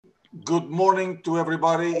Good morning to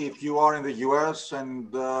everybody if you are in the US,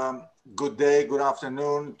 and good day, good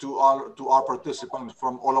afternoon to our participants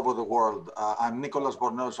from all over the world. I'm Nicholas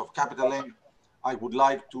Borneos of Capital Link. I would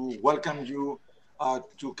like to welcome you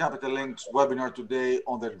to Capital Link's webinar today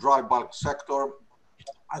on the dry bulk sector.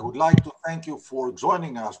 I would like to thank you for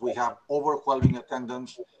joining us. We have overwhelming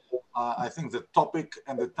attendance. I think the topic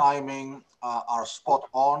and the timing are spot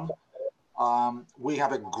on. We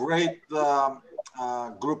have a great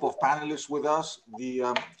group of panelists with us, the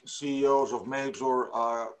CEOs of major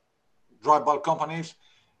dry bulk companies.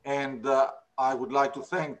 And I would like to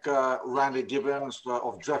thank Randy Gibbons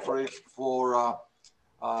of Jefferies for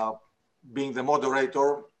being the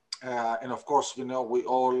moderator. And of course, you know, we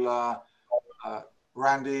all,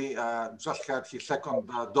 Randy just had his second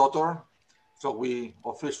daughter. So we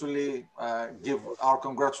officially give our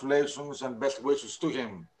congratulations and best wishes to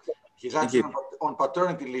him. He's actually on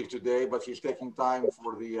paternity leave today, but he's taking time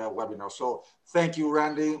for the webinar. So thank you,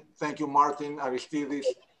 Randy. Thank you, Martin, Aristides,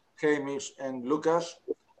 Hamish, and Lucas.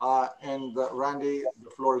 Randy, the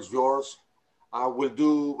floor is yours. We'll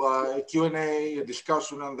do a Q&A, a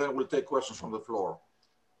discussion, and then we'll take questions from the floor.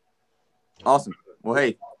 Awesome. Well,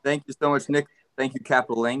 hey, thank you so much, Nick. Thank you,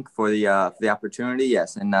 Capital Link, for the opportunity.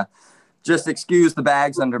 Yes, and just excuse the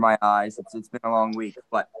bags under my eyes. It's been a long week,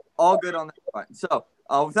 but all good on that front. So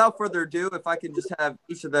without further ado, if I can just have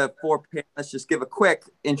each of the four panelists just give a quick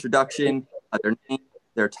introduction, their name,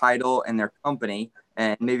 their title, and their company,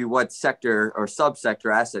 and maybe what sector or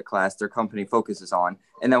subsector asset class their company focuses on.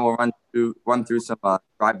 And then we'll run through some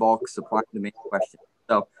dry bulk supply and demand questions.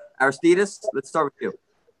 So Aristides, let's start with you.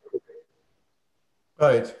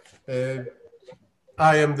 Right.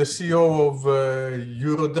 I am the CEO of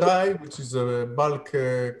Eurodry, which is a bulk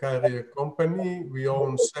carrier company. We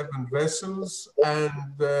own 7 vessels,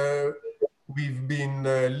 and we've been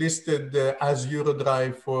listed as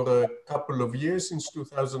Eurodry for a couple of years, since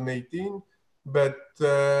 2018. But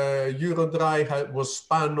Eurodry was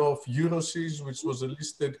spun off Euroseas, which was a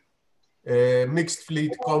listed mixed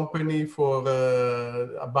fleet company for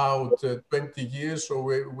about 20 years. So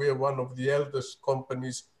we're one of the eldest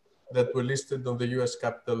companies that were listed on the US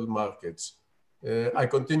capital markets. I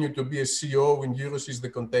continue to be a CEO in Euroseas, the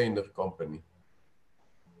container company.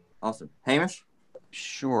 Awesome. Hamish?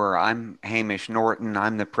 Sure. I'm Hamish Norton.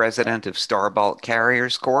 I'm the president of Star Bulk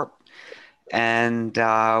Carriers Corp. And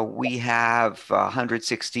we have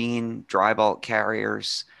 116 dry bulk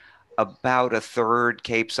carriers, about a third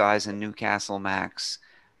Capesize and Newcastlemax,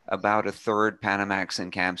 about a third Panamax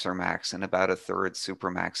and Kamsarmax, and about a third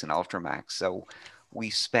Supramax and Ultramax. So we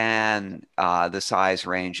span the size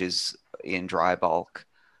ranges in dry bulk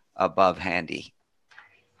above handy.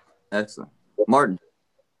 Excellent. Martin.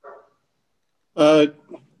 Hello,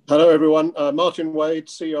 everyone. Martin Wade,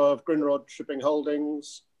 CEO of Grindrod Shipping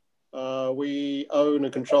Holdings. We own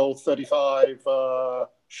and control 35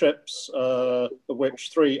 ships, of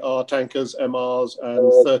which 3 are tankers, MRs, and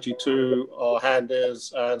 32 are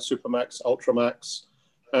Handys and Supramax, Ultramax.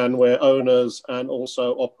 And we're owners and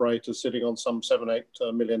also operators, sitting on some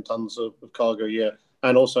 7-8 million tons of cargo a year,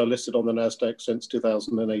 and also listed on the NASDAQ since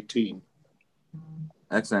 2018.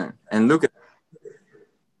 Excellent. And Lucas?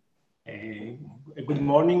 Good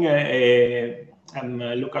morning. I'm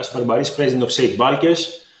Lucas Barbaris, president of Safe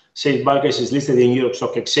Bulkers. Safe Bulkers is listed in Europe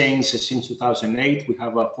Stock Exchange since 2008. We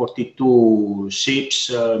have 42 ships,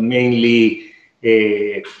 mainly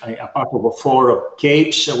a part of 4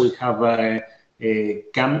 Capes. We have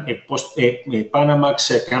Panamax,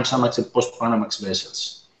 Kamsarmax, and post-Panamax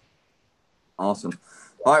vessels. Awesome.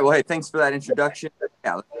 All right. Well, hey, thanks for that introduction.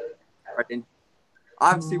 Yeah, right.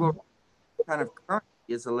 Obviously, what kind of currently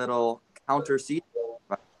is a little counter-seasonal.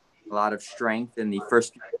 A lot of strength in the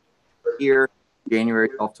first year, January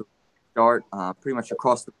off to start, pretty much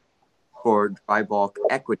across the board for dry bulk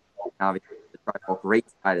equity, and obviously the dry bulk rate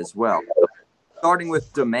side as well. So starting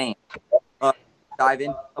with demand, dive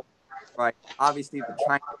in. Right. Obviously, the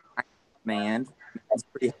China demand is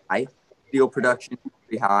pretty high. Steel production is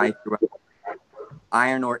pretty high throughout.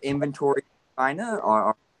 Iron ore inventory in China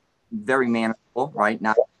are very manageable, right?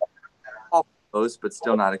 Not all close, but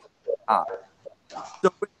still not high.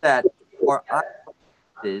 So with that, are iron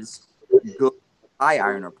is good, high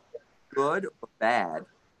iron ore, good or bad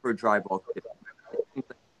for dry bulk?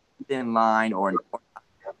 In line or in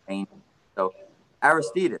so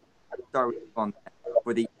Aristides, start with on that.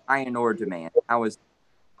 For the iron ore demand, how is?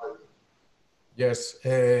 Yes,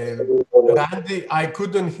 Randy, I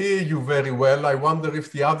couldn't hear you very well. I wonder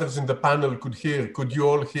if the others in the panel could hear. Could you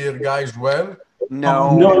all hear, guys, well?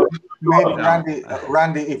 No.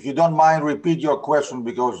 Randy, if you don't mind, repeat your question,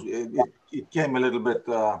 because it came a little bit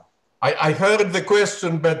I heard the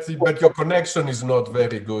question, but your connection is not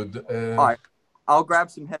very good. All right, I'll grab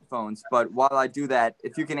some headphones. But while I do that,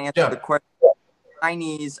 if you can answer Yeah. the question,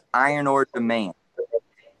 Chinese iron ore demand.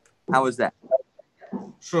 How is that?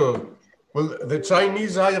 Sure. Well, the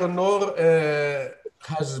Chinese iron ore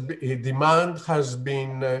demand has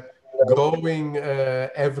been growing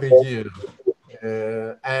every year.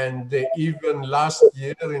 And even last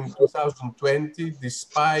year in 2020,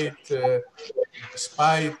 despite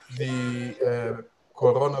the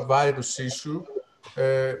coronavirus issue,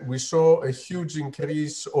 we saw a huge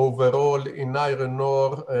increase overall in iron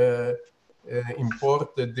ore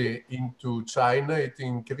imported into China. It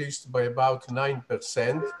increased by about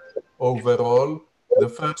 9% overall. The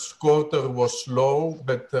first quarter was slow,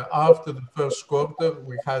 but after the first quarter,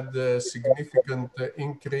 we had a significant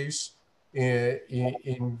increase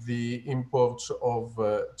in the imports of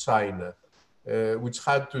China, which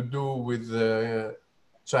had to do with the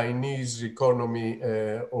Chinese economy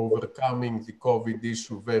overcoming the COVID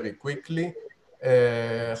issue very quickly,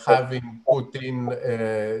 having put in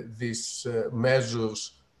these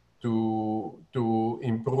measures to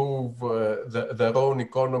improve their own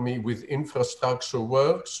economy with infrastructure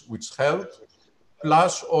works, which helped.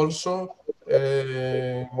 Plus also,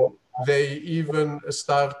 they even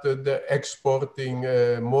started exporting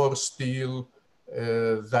more steel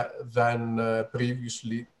than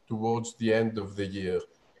previously towards the end of the year.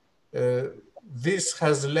 This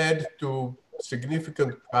has led to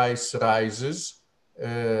significant price rises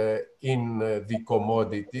in the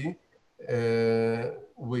commodity,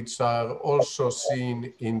 which are also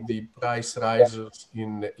seen in the price rises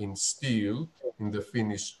in steel, in the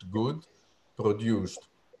finished good produced.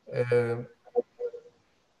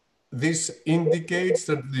 This indicates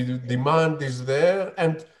that the demand is there.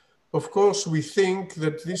 And of course, we think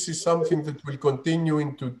that this is something that will continue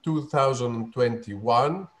into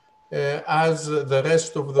 2021 as the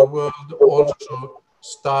rest of the world also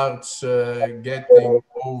starts getting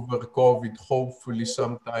over COVID, hopefully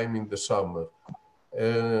sometime in the summer.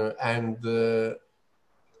 And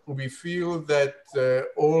we feel that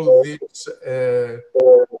all these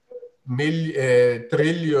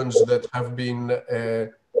trillions that have been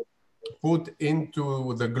put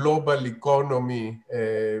into the global economy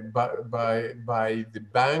by the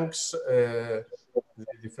banks, the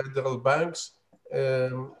federal banks,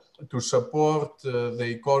 to support the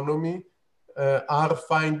economy, are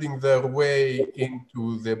finding their way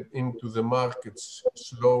into the markets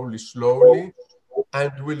slowly,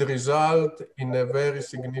 and will result in a very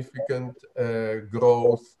significant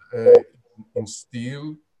growth in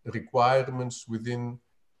steel requirements within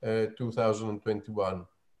 2021.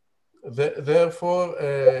 Therefore,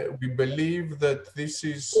 we believe that this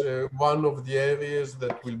is one of the areas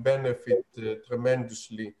that will benefit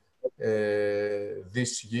tremendously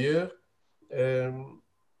this year.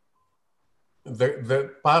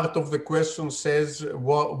 The part of the question says,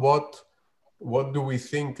 what do we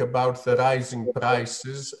think about the rising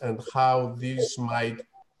prices and how these might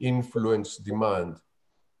influence demand?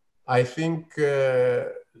 I think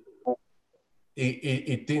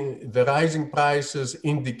the rising prices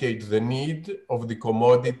indicate the need of the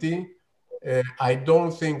commodity. I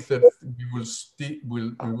don't think that we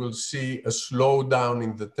will see a slowdown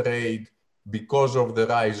in the trade because of the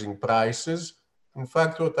rising prices. In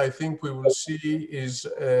fact, what I think we will see is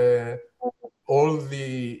all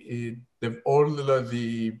the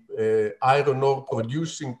iron ore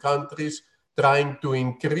producing countries trying to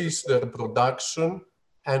increase their production,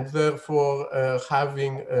 and therefore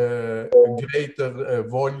having greater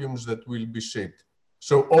volumes that will be shipped.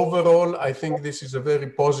 So overall, I think this is a very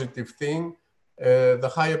positive thing.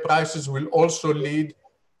 The higher prices will also lead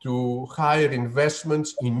to higher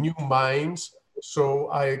investments in new mines. So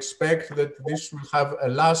I expect that this will have a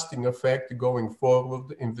lasting effect going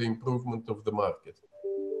forward in the improvement of the market.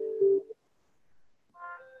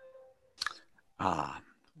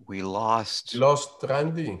 We lost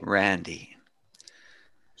Randy. Randy.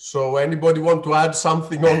 So anybody want to add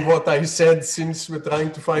something on what I said, since we're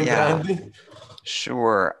trying to find Randy?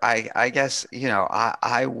 Sure. I guess,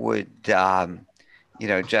 I would,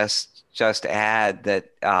 just add that,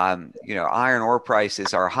 iron ore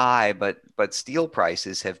prices are high, but steel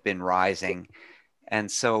prices have been rising. And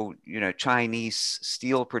so, Chinese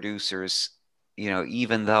steel producers,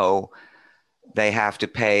 even though they have to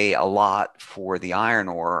pay a lot for the iron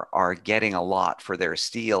ore, are getting a lot for their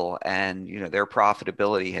steel, and their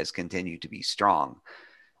profitability has continued to be strong.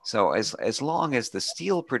 So as long as the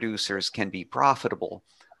steel producers can be profitable,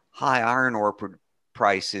 high iron ore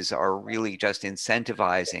prices are really just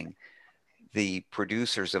incentivizing the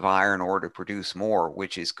producers of iron ore to produce more,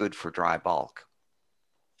 which is good for dry bulk.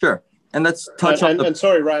 Sure. And let's touch on and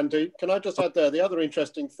sorry, Randy, can I just add there, the other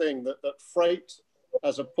interesting thing that freight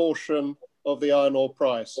as a portion of the iron ore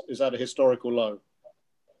price is at a historical low.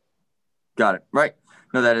 Got it. Right.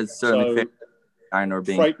 No, that is certainly fair. Iron ore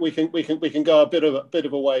being freight, we can go a bit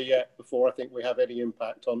of a way yet before I think we have any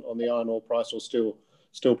impact on the iron ore price or steel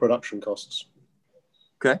production costs.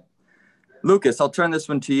 Okay. Lucas, I'll turn this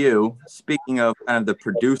one to you. Speaking of kind of the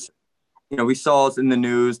producer, we saw in the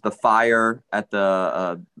news the fire at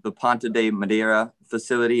the Ponta de Madeira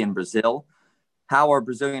facility in Brazil. How are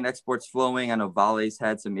Brazilian exports flowing? I know Vale's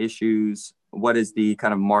had some issues. What is the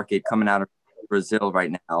kind of market coming out of Brazil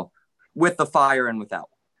right now with the fire and without?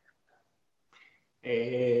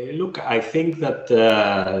 Look, I think that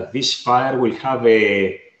this fire will have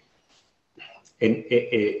a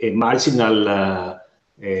marginal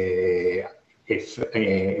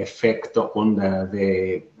effect on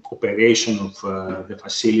the operation of the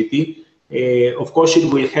facility. Of course,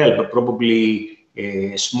 it will help, probably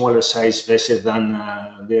a smaller size vessel than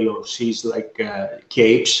the LOCs like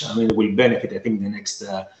Capes. I mean, it will benefit, I think, in the next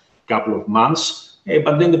couple of months.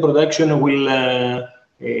 But then the production will, and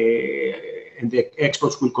the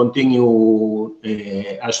exports will continue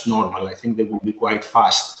as normal. I think they will be quite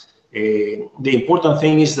fast. The important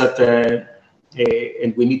thing is that, and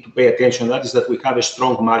we need to pay attention to that, is that we have a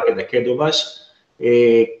strong market ahead of us.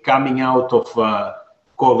 Coming out of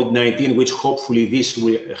COVID-19, which hopefully this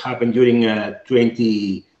will happen during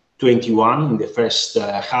 2021, in the first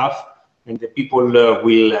half, and the people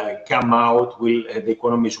will come out, the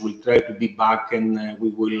economies will try to be back, and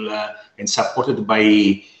we will, and supported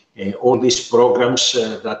by all these programs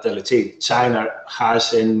that, let's say, China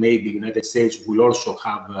has, and maybe the United States will also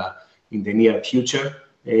have in the near future.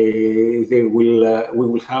 We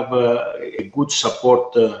will have a good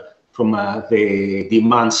support from the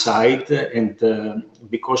demand side, and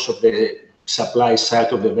because of the supply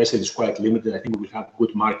side of the vessel is quite limited, I think we will have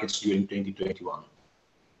good markets during 2021.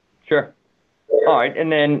 Sure. All right.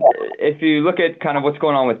 And then if you look at kind of what's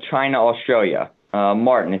going on with China, Australia,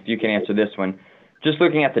 Martin, if you can answer this one, just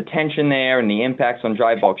looking at the tension there and the impacts on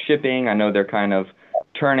dry bulk shipping, I know they're kind of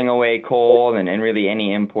turning away coal and really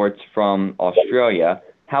any imports from Australia.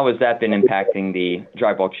 How has that been impacting the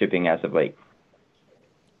dry bulk shipping as of late?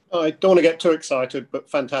 I don't want to get too excited, but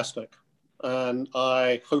fantastic. And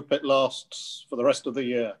I hope it lasts for the rest of the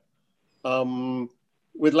year.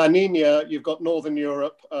 With La Nina, you've got Northern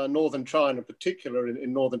Europe, Northern China in particular,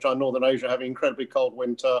 in Northern China, Northern Asia, having incredibly cold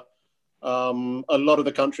winter. A lot of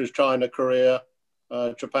the countries, China, Korea,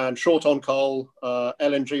 Japan, short on coal,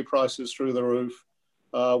 LNG prices through the roof.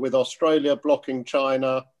 With Australia blocking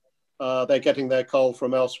China, they're getting their coal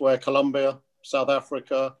from elsewhere, Colombia, South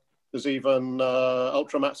Africa. There's even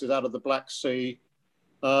Ultramaxes out of the Black Sea.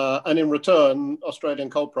 And in return, Australian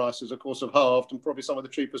coal prices, of course, have halved and probably some of the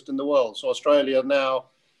cheapest in the world. So Australia now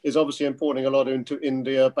is obviously importing a lot into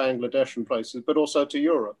India, Bangladesh and places, but also to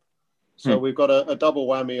Europe. So we've got a double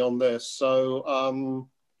whammy on this. So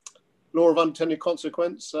law of unintended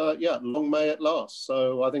consequence, long may it last.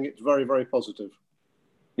 So I think it's very, very positive.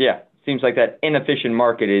 Yeah, seems like that inefficient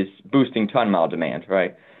market is boosting ton-mile demand,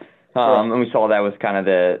 right? And we saw that with kind of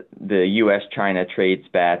the U.S.-China trade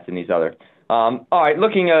spats and these other. All right,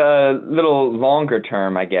 looking a little longer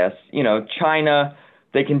term, I guess, China,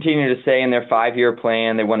 they continue to say in their 5-year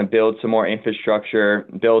plan, they want to build some more infrastructure,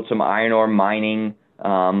 build some iron ore mining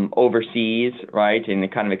overseas, right? And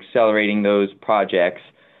kind of accelerating those projects.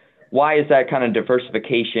 Why is that kind of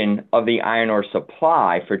diversification of the iron ore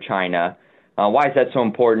supply for China? Why is that so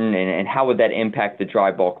important, and how would that impact the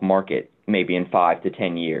dry bulk market maybe in 5 to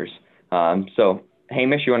 10 years? So,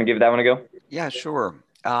 Hamish, you want to give that one a go? Yeah, sure.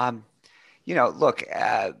 Look,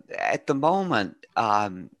 at the moment,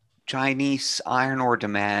 Chinese iron ore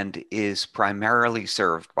demand is primarily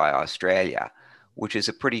served by Australia, which is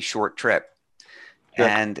a pretty short trip. Sure.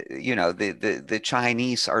 And, the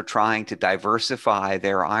Chinese are trying to diversify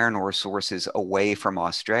their iron ore sources away from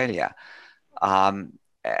Australia.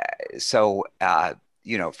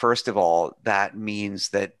 First of all, that means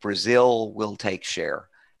that Brazil will take share.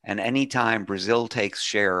 And anytime Brazil takes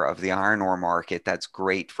share of the iron ore market, that's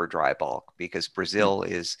great for dry bulk, because Brazil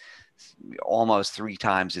is almost 3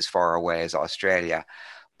 times as far away as Australia.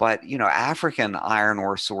 But, African iron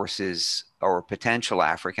ore sources, or potential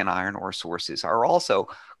African iron ore sources, are also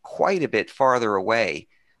quite a bit farther away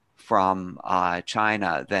from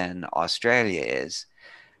China than Australia is.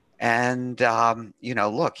 And,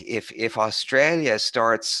 look, if Australia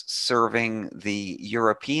starts serving the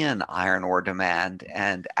European iron ore demand,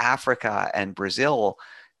 and Africa and Brazil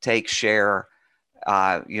take share,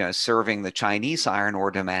 serving the Chinese iron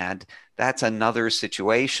ore demand, that's another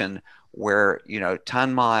situation where,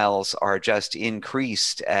 ton miles are just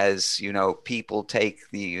increased as, people take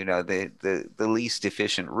the least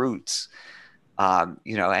efficient routes. And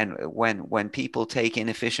when people take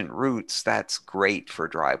inefficient routes, that's great for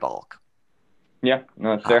dry bulk. Yeah,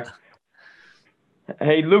 no, that's fair.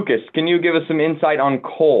 Hey, Lucas, can you give us some insight on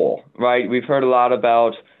coal, right? We've heard a lot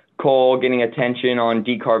about coal getting attention on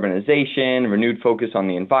decarbonization, renewed focus on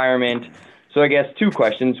the environment. So I guess two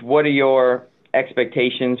questions. What are your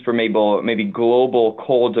expectations for maybe global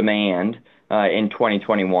coal demand in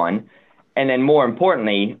 2021? And then more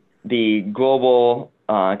importantly, the global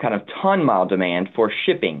kind of ton mile demand for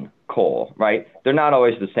shipping coal, right? They're not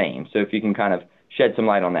always the same. So if you can kind of shed some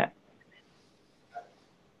light on that.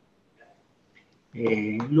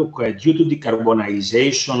 Look, due to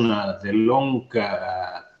decarbonization, the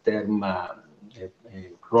long-term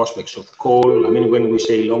prospects of coal, I mean, when we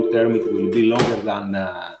say long-term, it will be longer than,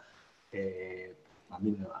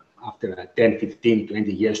 after 10, 15,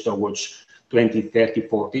 20 years towards 20, 30,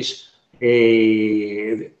 40s.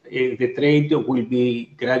 The trade will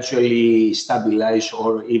be gradually stabilized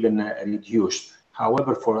or even reduced.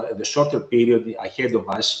 However, for the shorter period ahead of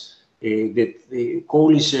us, the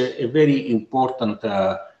coal is a very important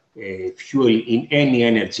fuel in any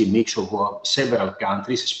energy mix of several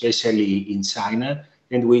countries, especially in China.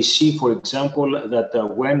 And we see, for example, that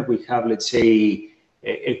when we have, let's say,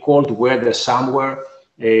 a cold weather somewhere,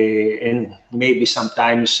 and maybe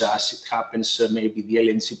sometimes, as it happens, maybe the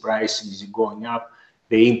LNG price is going up,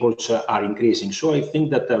 the imports are increasing. So I think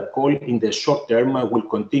that coal in the short term will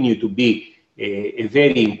continue to be a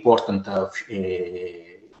very important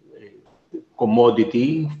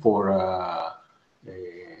commodity for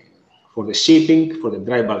the shipping, for the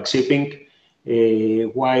dry bulk shipping,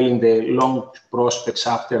 while in the long prospects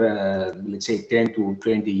after, let's say, 10 to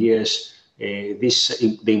 20 years,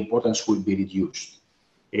 the importance will be reduced.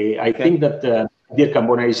 I think that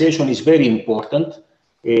decarbonization is very important,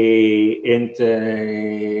 and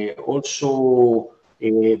also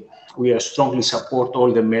we strongly support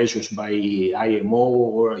all the measures by IMO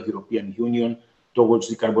or European Union towards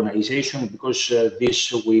decarbonization, because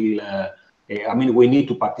this will, we need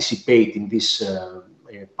to participate in this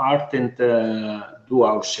part and do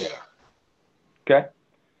our share. Okay.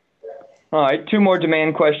 All right, two more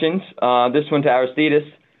demand questions. This one to Aristides.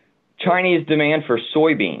 Chinese demand for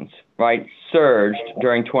soybeans, right, surged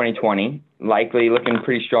during 2020, likely looking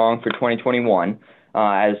pretty strong for 2021,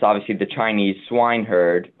 as obviously the Chinese swine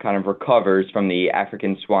herd kind of recovers from the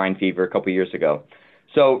African swine fever a couple of years ago.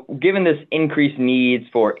 So given this increased needs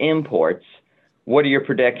for imports, what are your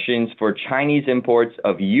predictions for Chinese imports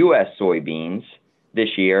of U.S. soybeans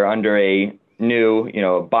this year under a new,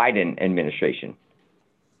 Biden administration?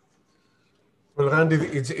 Well, Randy,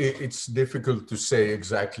 it's difficult to say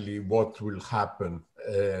exactly what will happen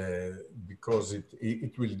because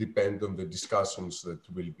it will depend on the discussions that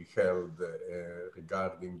will be held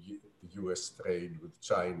regarding U.S. trade with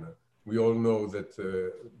China. We all know that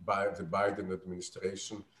the Biden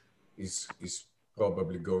administration is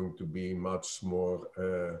probably going to be much more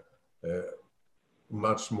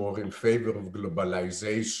in favor of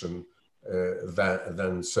globalization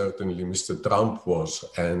than certainly Mr. Trump was,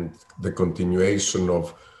 and the continuation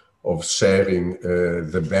of sharing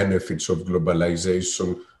the benefits of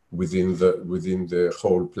globalization within the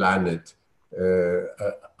whole planet,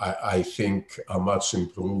 I think are much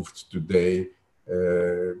improved today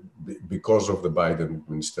because of the Biden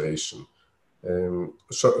administration.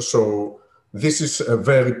 So this is a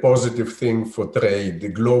very positive thing for trade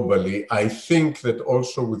globally. I think that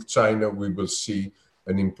also with China we will see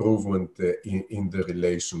an improvement in the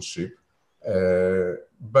relationship,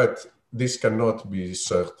 but this cannot be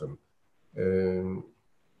certain.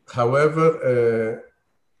 However,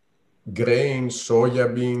 grains,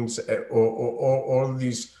 soybeans, all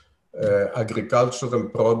these agricultural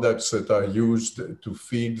products that are used to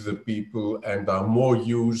feed the people and are more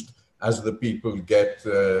used as the people get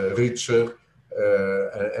richer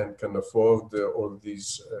and can afford all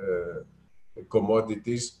these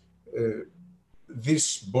commodities.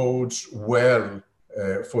 This bodes well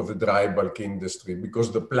for the dry bulk industry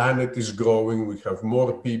because the planet is growing, we have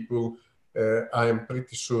more people. I am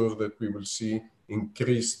pretty sure that we will see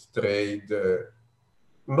increased trade,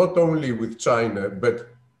 not only with China, but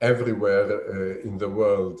everywhere in the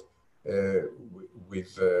world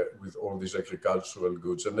with all these agricultural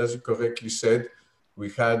goods. And as you correctly said, we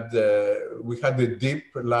had a dip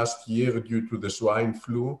last year due to the swine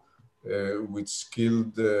flu, which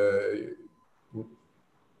killed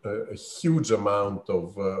a huge amount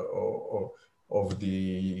of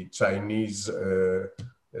the Chinese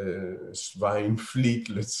swine fleet,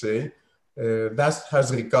 let's say. That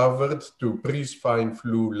has recovered to pre-swine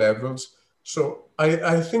flu levels. So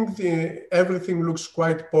I think everything looks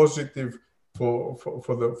quite positive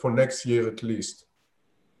for next year at least.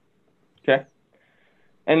 Okay.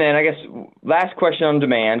 And then I guess last question on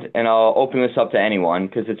demand, and I'll open this up to anyone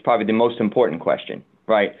because it's probably the most important question,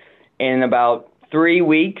 right? In about 3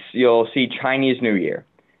 weeks, you'll see Chinese New Year.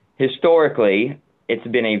 Historically, it's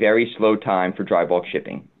been a very slow time for dry bulk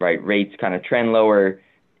shipping, right? Rates kind of trend lower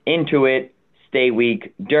into it, stay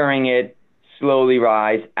weak during it, slowly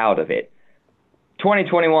rise out of it.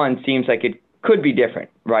 2021 seems like it could be different,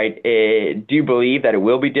 right? Do you believe that it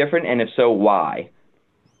will be different? And if so, why?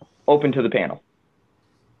 Open to the panel.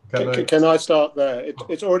 Can I start there?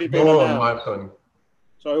 It's already been announced. Martin.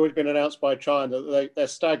 So it's already been announced by China that they're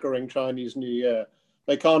staggering Chinese New Year.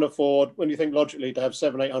 They can't afford, when you think logically, to have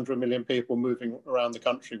 700-800 million people moving around the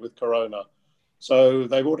country with corona. So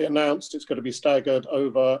they've already announced it's going to be staggered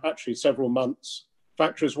over actually several months.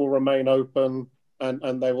 Factories will remain open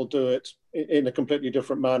and they will do it in a completely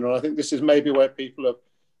different manner. And I think this is maybe where people have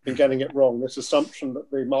been getting it wrong. This assumption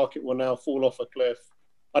that the market will now fall off a cliff.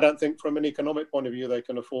 I don't think from an economic point of view they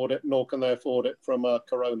can afford it, nor can they afford it from a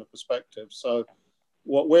corona perspective. So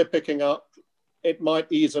what we're picking up, it might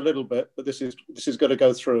ease a little bit, but this is going to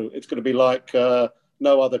go through. It's going to be like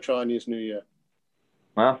no other Chinese New Year.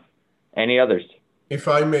 Well, any others? If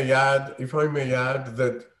I may add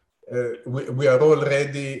that we are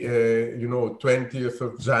already, 20th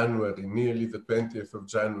of January, nearly the 20th of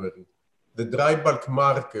January. The dry bulk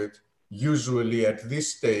market usually at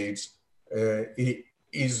this stage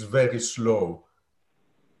is very slow.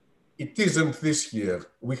 It isn't this year.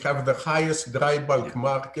 We have the highest dry bulk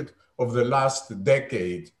market of the last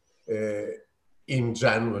decade in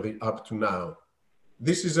January up to now.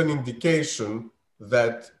 This is an indication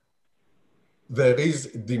that there is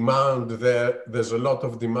demand there, there's a lot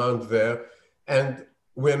of demand there, and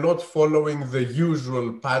we're not following the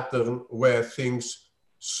usual pattern where things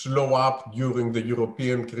slow up during the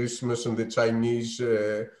European Christmas and the Chinese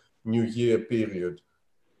New Year period.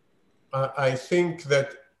 I think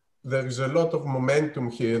that there is a lot of momentum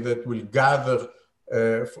here that will gather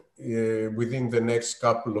within the next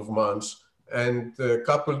couple of months, and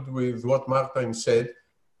coupled with what Martin said,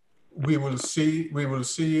 we will see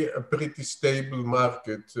a pretty stable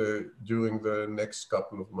market during the next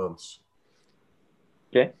couple of months.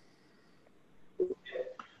 Okay.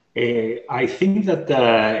 I think that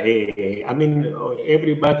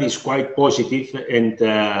everybody is quite positive and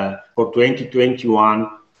for 2021,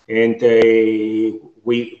 and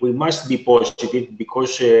we must be positive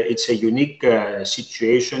because it's a unique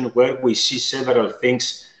situation where we see several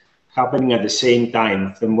things happening at the same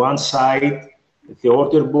time. From one side, the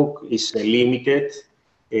order book is limited.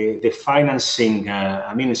 The financing,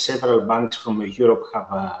 several banks from Europe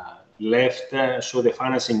have left, so the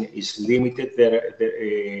financing is limited.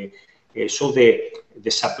 So the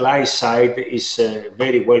supply side is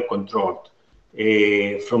very well controlled.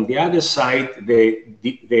 From the other side,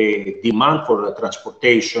 the demand for the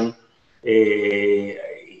transportation,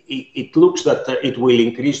 it looks that it will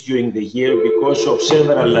increase during the year because of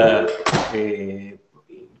several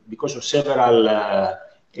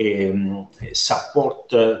support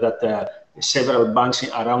that several banks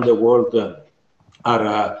around the world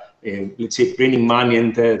are, let's say, printing money,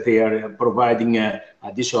 and they are providing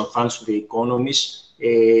additional funds to the economies.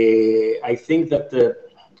 I think that,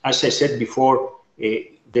 as I said before,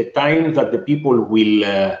 the time that the people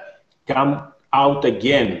will come out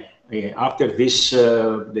again after this,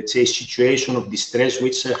 let's say, situation of distress,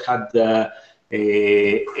 which had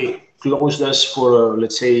closed us for,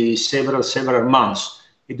 let's say, several months.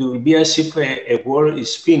 It will be as if a war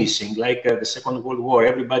is finishing, like the Second World War.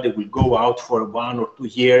 Everybody will go out for 1 or 2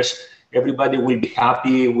 years. Everybody will be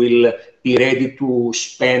happy, will be ready to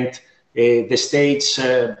spend. The states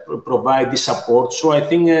provide the support. So I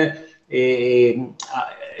think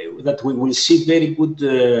that we will see very good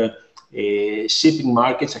shipping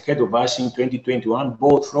markets ahead of us in 2021,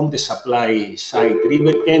 both from the supply side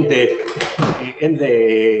driven and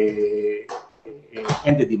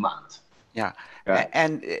the demand. Yeah.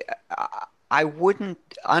 And I wouldn't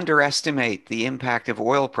underestimate the impact of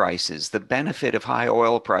oil prices, the benefit of high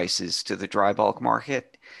oil prices to the dry bulk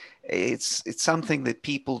market. It's something that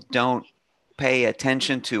people don't pay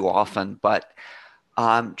attention to often, but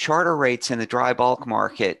charter rates in the dry bulk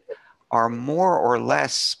market are more or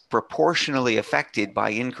less proportionally affected by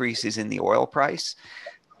increases in the oil price.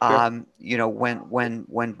 Sure.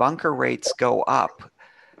 When bunker rates go up,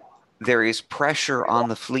 there is pressure on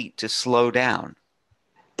the fleet to slow down.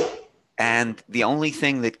 And the only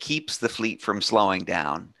thing that keeps the fleet from slowing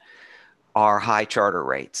down are high charter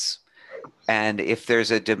rates. And if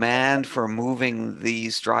there's a demand for moving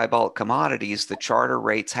these dry bulk commodities, the charter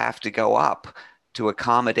rates have to go up to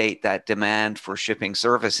accommodate that demand for shipping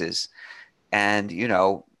services. And, you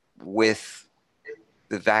know, with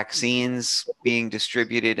the vaccines being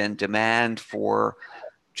distributed and demand for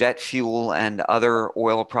jet fuel and other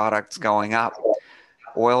oil products going up,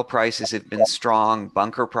 oil prices have been strong,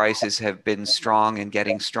 bunker prices have been strong and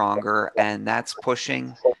getting stronger, and that's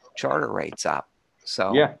pushing charter rates up.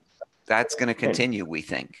 So Yeah. that's going to continue, we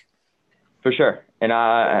think. For sure. And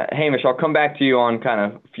Hamish, I'll come back to you on kind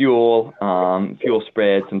of fuel, fuel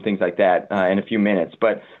spreads and things like that in a few minutes.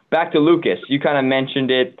 But back to Lucas, you kind of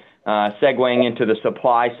mentioned it, segueing into the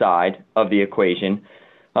supply side of the equation.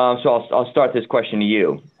 So I'll start this question to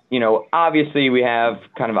you. You know, obviously we have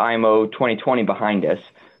kind of IMO 2020 behind us,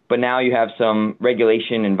 but now you have some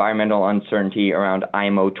regulation, environmental uncertainty around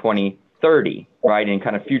IMO 2030, right? And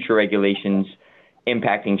kind of future regulations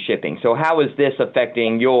impacting shipping. So how is this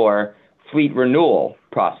affecting your fleet renewal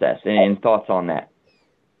process, and thoughts on that?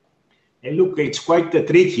 And look, it's quite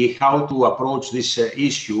tricky how to approach this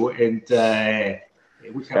issue, and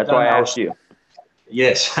we have That's why I asked you.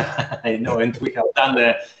 Yes, I know, and we have done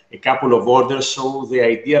a couple of orders. So the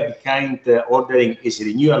idea behind ordering is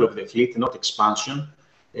renewal of the fleet, not expansion.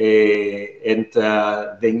 And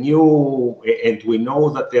we know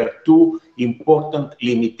that there are two important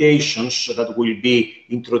limitations that will be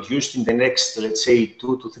introduced in the next, let's say,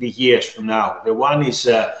 2 to 3 years from now. The one is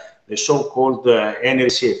the so-called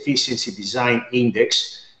Energy Efficiency Design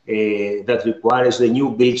Index that requires the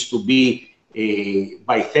new builds to be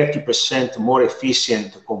by 30% more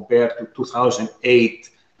efficient compared to 2008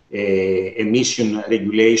 emission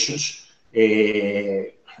regulations.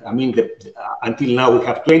 I mean, until now we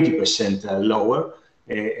have 20% lower,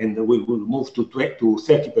 and we will move to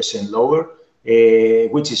 30% lower,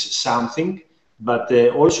 which is something. But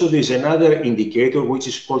also there's another indicator which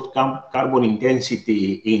is called Carbon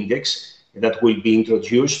Intensity Index that will be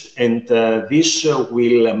introduced, and this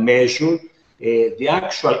will measure the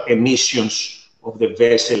actual emissions of the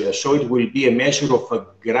vessel. So it will be a measure of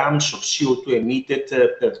grams of CO2 emitted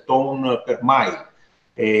per ton per mile.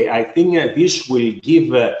 I think this will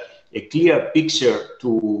give a clear picture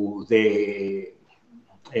to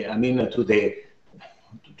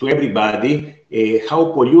everybody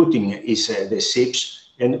how polluting is the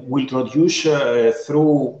ships, and will introduce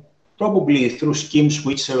probably through schemes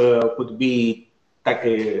which could be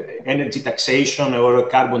energy taxation or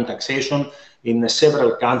carbon taxation in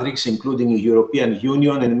several countries, including the European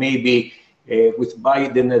Union, and maybe with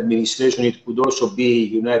Biden administration it could also be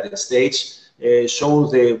United States. So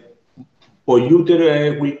the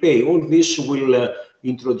polluter will pay. All this will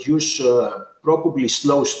introduce probably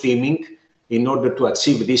slow steaming in order to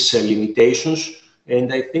achieve these limitations.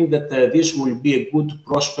 And I think that this will be a good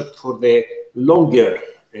prospect for the longer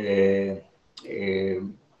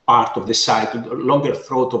part of the cycle, longer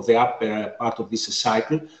throat of the upper part of this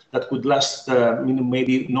cycle that could last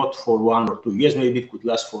maybe not for 1 or 2 years, maybe it could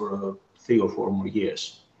last for 3 or 4 more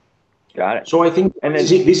years. Got it. So I think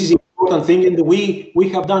this is important thing, and we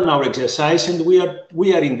have done our exercise, and we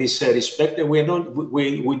are in this respect, and we're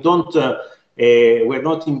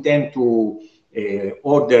not intent to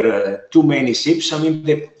order too many ships. I mean,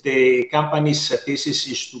 the company's thesis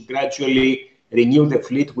is to gradually renew the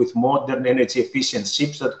fleet with modern energy efficient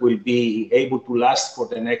ships that will be able to last for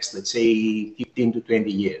the next, let's say, 15 to 20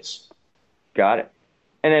 years. Got it.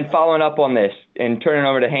 And then following up on this and turning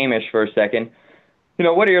over to Hamish for a second, you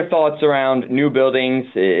know, what are your thoughts around new buildings?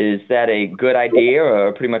 Is that a good idea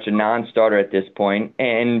or pretty much a non-starter at this point?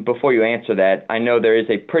 And before you answer that, I know there is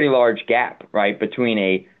a pretty large gap, right, between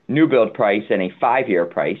a new build price and a 5-year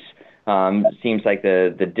price. Seems like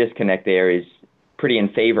the disconnect there is pretty in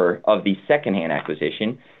favor of the secondhand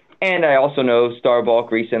acquisition. And I also know Star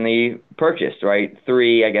Bulk recently purchased, right,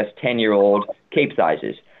 3, I guess, 10-year-old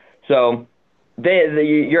Capesizes. So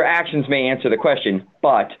your actions may answer the question,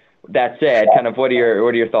 but that said, kind of what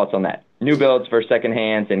are your thoughts on that? New builds versus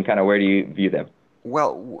secondhands, and kind of where do you view them?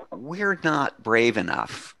 Well, we're not brave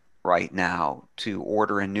enough right now to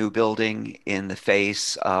order a new building in the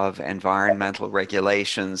face of environmental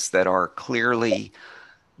regulations that are clearly,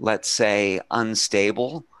 let's say,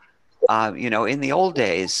 unstable. You know, in the old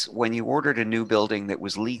days, when you ordered a new building that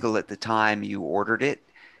was legal at the time you ordered it,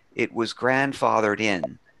 it was grandfathered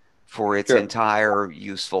in for its entire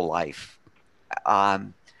useful life.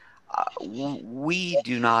 We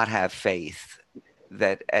do not have faith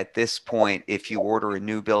that at this point, if you order a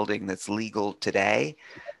new building that's legal today,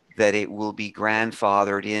 that it will be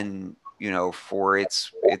grandfathered in, you know, for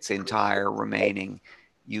its entire remaining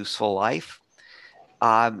useful life.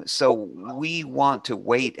 So we want to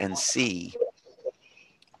wait and see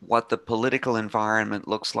what the political environment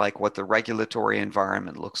looks like, what the regulatory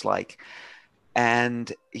environment looks like.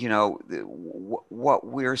 And, you know, what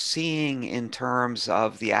we're seeing in terms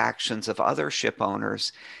of the actions of other ship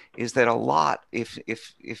owners is that a lot, if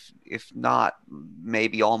not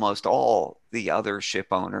maybe almost all the other ship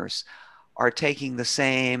owners are taking the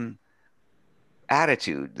same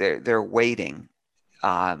attitude. They're waiting.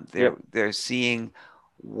 They're seeing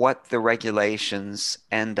what the regulations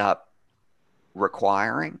end up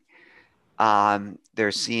requiring.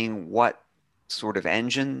 They're seeing what sort of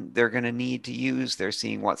engine they're going to need to use. They're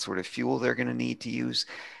seeing what sort of fuel they're going to need to use.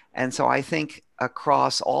 And so I think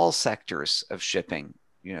across all sectors of shipping,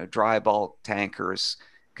 you know, dry bulk, tankers,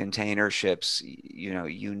 container ships, you know,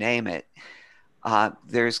 you name it,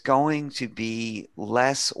 there's going to be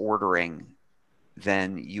less ordering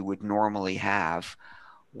than you would normally have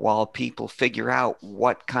while people figure out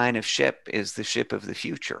what kind of ship is the ship of the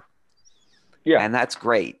future. Yeah. And that's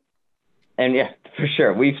great. And yeah, for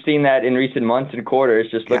sure. We've seen that in recent months and quarters.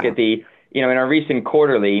 Just look at the, you know, in our recent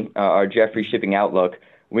quarterly, our Jefferies Shipping Outlook,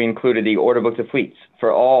 we included the order book to fleets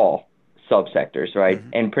for all subsectors, right? Mm-hmm.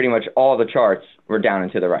 And pretty much all the charts were down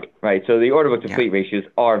and to the right, right? So the order book to fleet ratios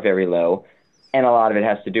are very low. And a lot of it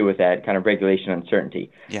has to do with that kind of regulation uncertainty.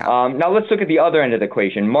 Yeah. Now let's look at the other end of the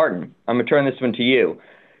equation. Martin, I'm going to turn this one to you.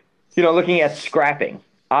 You know, looking at scrapping,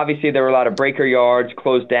 obviously there were a lot of breaker yards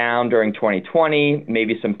closed down during 2020,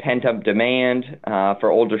 maybe some pent-up demand for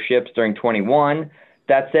older ships during 21.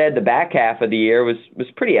 That said, the back half of the year was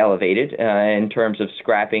pretty elevated in terms of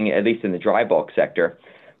scrapping, at least in the dry bulk sector.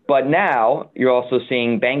 But now you're also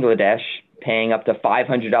seeing Bangladesh paying up to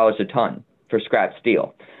 $500 a ton for scrap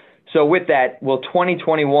steel. So with that, will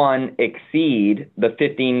 2021 exceed the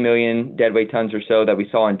 15 million deadweight tons or so that we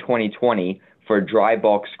saw in 2020 for dry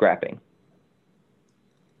bulk scrapping?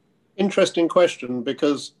 Interesting question,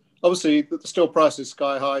 because obviously the steel price is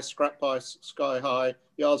sky high, scrap price sky high,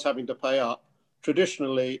 yards having to pay up.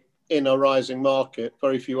 Traditionally, in a rising market,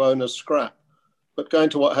 very few owners scrap. But going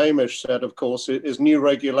to what Hamish said, of course, is new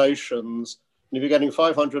regulations. And if you're getting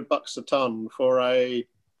 $500 a ton for a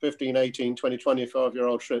 15, 18, 20,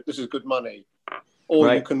 25-year-old ship, this is good money.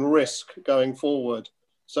 Or you can risk going forward.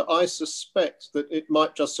 So I suspect that it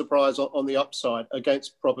might just surprise on the upside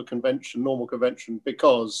against proper convention, normal convention,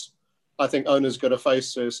 because I think owners are going to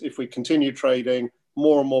face this. If we continue trading,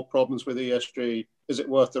 more and more problems with ESG, is it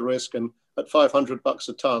worth the risk? And at $500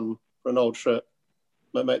 a ton for an old ship,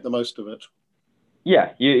 make the most of it.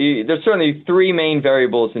 Yeah, there's certainly three main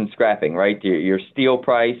variables in scrapping, right? Your steel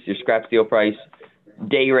price, your scrap steel price,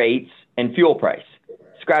 day rates, and fuel price.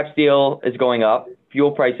 Scrap steel is going up.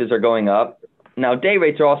 Fuel prices are going up. Now, day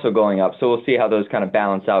rates are also going up, so we'll see how those kind of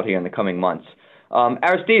balance out here in the coming months.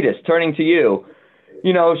 Aristides, turning to you.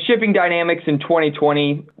 You know, shipping dynamics in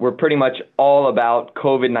 2020 were pretty much all about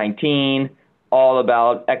COVID-19, all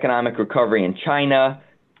about economic recovery in China.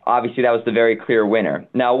 Obviously, that was the very clear winner.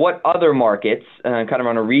 Now, what other markets, kind of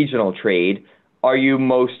on a regional trade, are you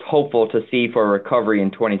most hopeful to see for a recovery in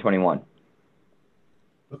 2021?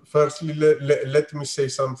 Firstly, let me say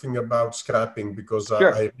something about scrapping, because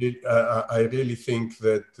sure. I really think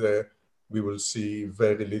that we will see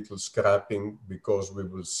very little scrapping because we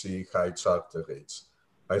will see high charter rates.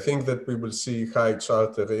 I think that we will see high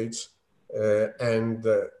charter rates and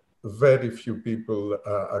very few people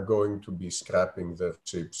are going to be scrapping their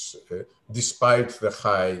ships despite the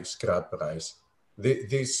high scrap price.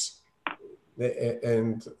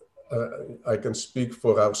 I can speak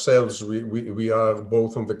for ourselves. We are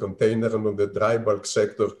both on the container and on the dry bulk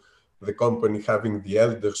sector, the company having the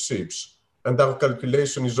elder ships. And our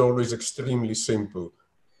calculation is always extremely simple.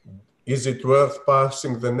 Is it worth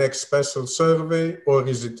passing the next special survey, or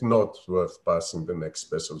is it not worth passing the next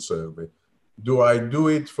special survey? Do I do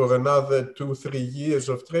it for another 2-3 years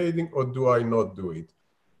of trading, or do I not do it?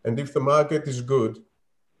 And if the market is good,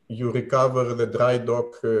 you recover the dry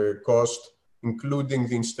dock cost, including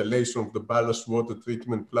the installation of the ballast water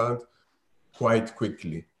treatment plant, quite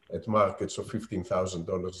quickly at markets of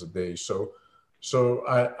 $15,000 a day. So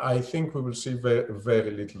I think we will see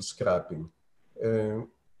very little scrapping.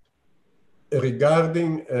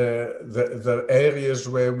 Regarding the areas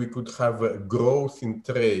where we could have a growth in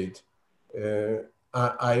trade,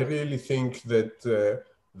 I really think that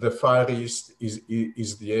the Far East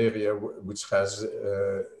is the area which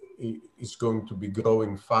is going to be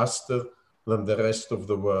growing faster than the rest of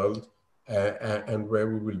the world, and where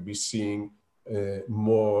we will be seeing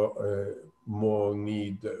more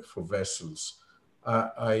need for vessels.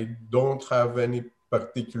 I don't have any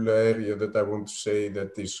particular area that I want to say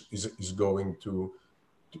that is going to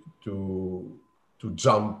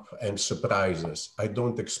jump and surprise us. I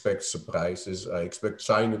don't expect surprises. I expect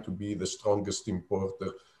China to be the strongest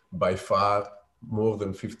importer by far, more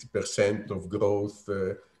than 50% of growth.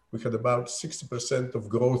 We had about 60% of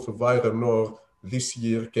growth of iron ore this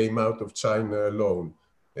year came out of China alone.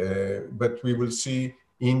 But we will see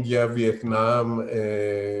India, Vietnam,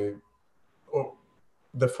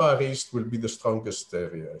 the Far East will be the strongest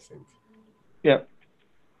area, I think. Yeah.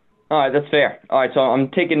 All right, that's fair. All right, so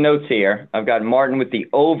I'm taking notes here. I've got Martin with the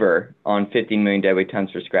over on 15 million deadweight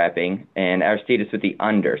tons for scrapping, and Aristides with the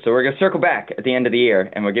under. So we're going to circle back at the end of the year,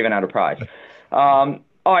 and we're giving out a prize. All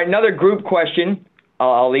right, another group question.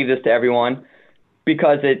 I'll leave this to everyone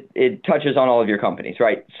because it touches on all of your companies,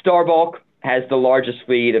 right? Star Bulk has the largest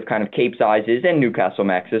fleet of kind of Capesizes and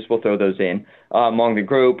Newcastlemaxes. We'll throw those in among the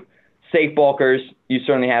group. Safe Bulkers, you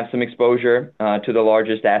certainly have some exposure to the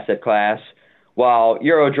largest asset class, while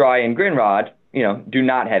Eurodry and Grindrod, do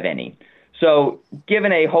not have any. So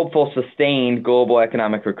given a hopeful sustained global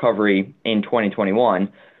economic recovery in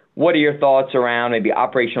 2021, what are your thoughts around maybe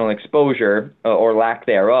operational exposure or lack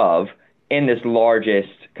thereof in this largest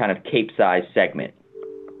kind of Capesize segment?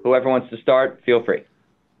 Whoever wants to start, feel free.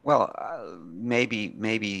 Well,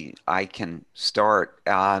 maybe I can start.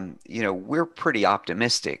 We're pretty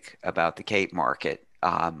optimistic about the Cape market.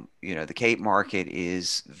 The Cape market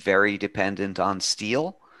is very dependent on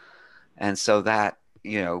steel. And so that,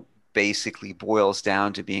 basically boils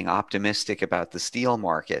down to being optimistic about the steel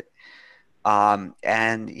market.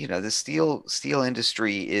 The steel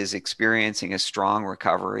industry is experiencing a strong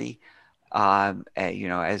recovery. As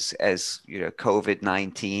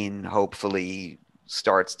COVID-19 hopefully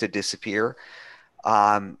starts to disappear.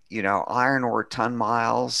 Iron ore ton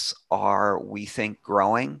miles are, we think,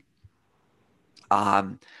 growing.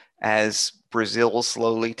 As Brazil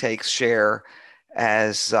slowly takes share,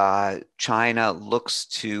 as China looks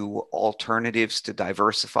to alternatives to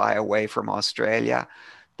diversify away from Australia,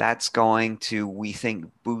 that's going to, we think,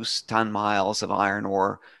 boost ton miles of iron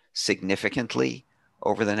ore significantly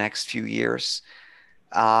over the next few years.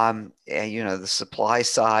 The supply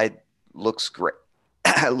side looks great.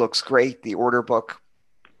 Looks great. The order book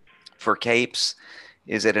for Capes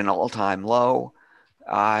is at an all-time low.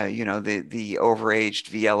 The overaged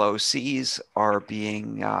VLOCs are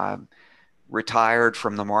being retired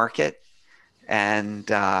from the market, and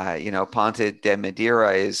Ponta de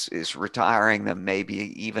Madeira is retiring them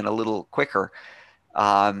maybe even a little quicker.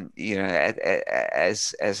 As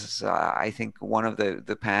I think one of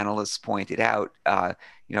the panelists pointed out,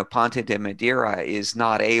 Ponta de Madeira is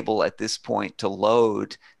not able at this point to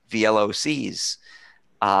load VLOCs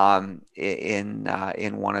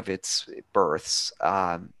in one of its berths,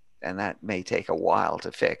 and that may take a while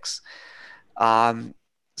to fix.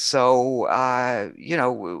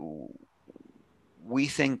 We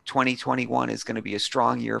think 2021 is going to be a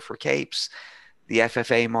strong year for Capes. The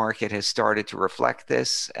FFA market has started to reflect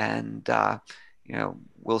this, and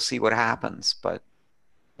we'll see what happens, but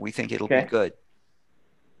we think it'll be good.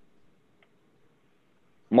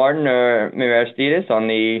 Martin or maybe Aristides on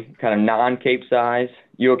the kind of non-Cape size.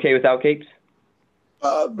 You okay without Capes?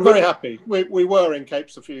 Very happy. We were in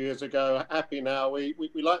Capes a few years ago. Happy now. We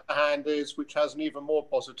like the Handys, which has an even more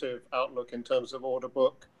positive outlook in terms of order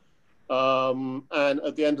book. And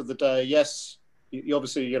at the end of the day, yes, you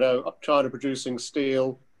obviously, China producing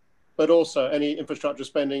steel, but also any infrastructure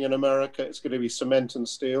spending in America, it's going to be cement and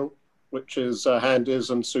steel, which is Handys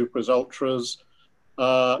and Supras, Ultras.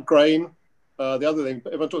 Grain. The other thing,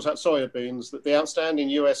 everyone talks about soybeans, that the outstanding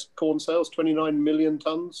US corn sales, 29 million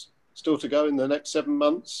tons still to go in the next 7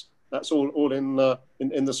 months. That's all in the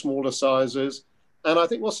smaller sizes. And I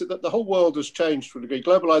think that the whole world has changed to a degree.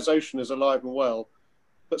 Globalization is alive and well,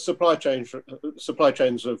 but supply chains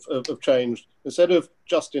have changed. Instead of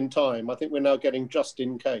just in time, I think we're now getting just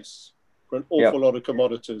in case for an awful lot of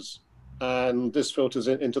commodities. And this filters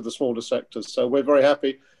into the smaller sectors. So we're very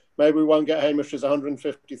happy. Maybe we won't get Hamish's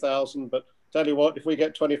 150,000, but tell you what, if we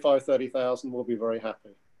get 25, 30,000, we'll be very happy.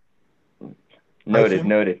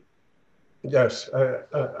 Noted. Yes,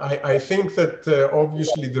 I think that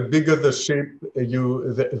obviously the bigger the ship,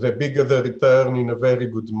 the bigger the return in a very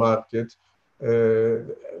good market.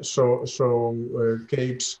 So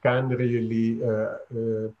Capes can really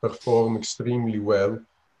perform extremely well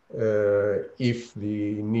if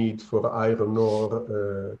the need for iron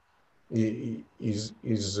ore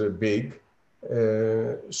is big.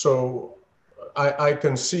 So I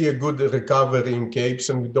can see a good recovery in Capes,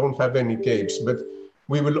 and we don't have any Capes, but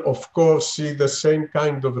we will of course see the same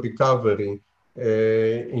kind of recovery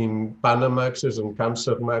in Panamaxes and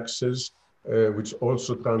Kamsarmaxes, which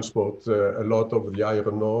also transport a lot of the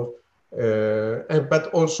iron ore. but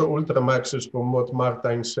also Ultramaxes from what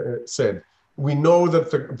Martijn said. We know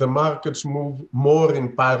that the markets move more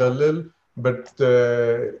in parallel, but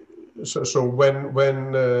so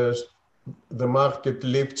when the market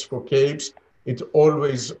lifts for Capes, it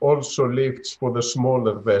always also lifts for the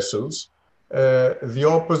smaller vessels. The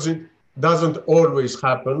opposite doesn't always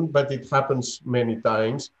happen, but it happens many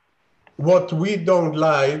times. What we don't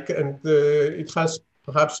like, and it has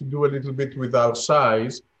perhaps to do a little bit with our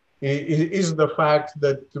size, is the fact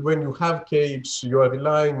that when you have Capes, you are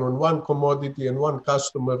relying on one commodity and one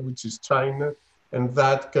customer, which is China, and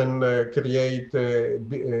that can create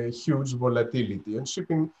huge volatility. And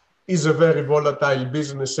shipping is a very volatile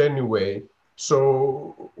business anyway.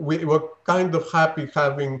 So we were kind of happy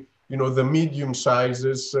having, you know, the medium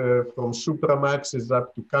sizes from Supramaxes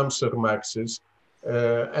up to Kamsarmaxes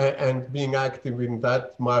and being active in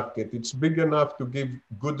that market. It's big enough to give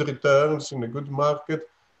good returns in a good market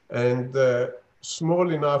and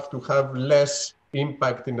small enough to have less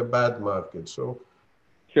impact in a bad market. So,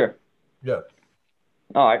 sure. Yeah.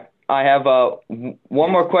 All right. I have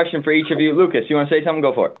one more question for each of you. Lucas, you want to say something?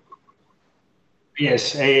 Go for it.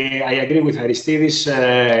 Yes, I agree with Aristidis.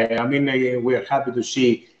 I mean, we are happy to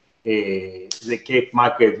see the Cape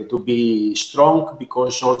market to be strong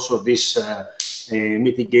because also this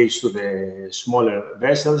mitigates to the smaller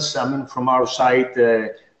vessels. I mean, from our side,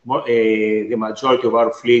 the majority of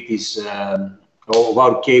our fleet is, of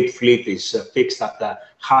our Cape fleet is fixed at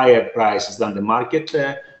higher prices than the market,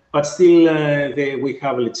 but still we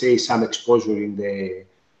have, let's say, some exposure in the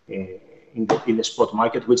spot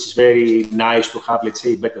market, which is very nice to have, let's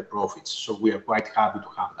say, better profits. So we are quite happy to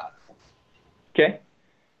have that. Okay.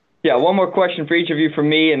 Yeah, one more question for each of you from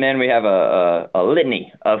me, and then we have a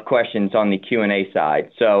litany of questions on the Q&A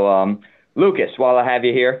side. So, Lucas, while I have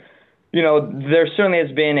you here, you know, there certainly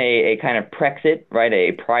has been a kind of Prexit, right,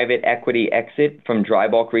 a private equity exit from dry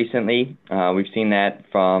bulk recently. We've seen that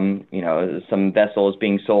from, you know, some vessels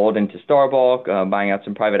being sold into Star Bulk, buying out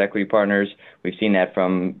some private equity partners. We've seen that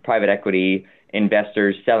from private equity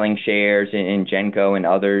investors selling shares in Genco and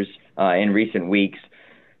others in recent weeks.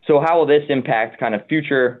 So how will this impact kind of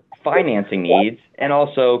future financing needs and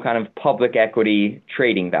also kind of public equity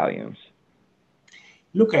trading volumes?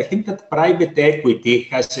 Look, I think that private equity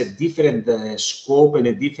has a different scope and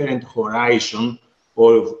a different horizon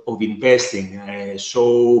of investing.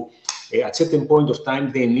 So at a certain point of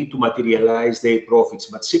time, they need to materialize their profits.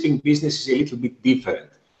 But shipping business is a little bit different.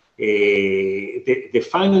 The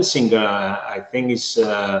financing, I think, is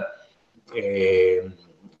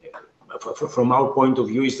from our point of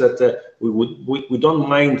view, is that we don't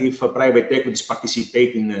mind if private equities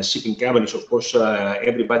participate in shipping companies. Of course,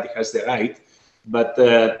 everybody has the right. But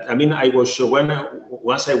I mean, once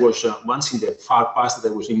in the far past, I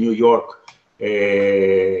was in New York.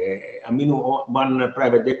 I mean, one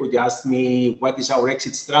private equity asked me, what is our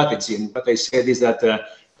exit strategy? And what I said is that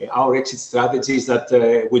our exit strategy is that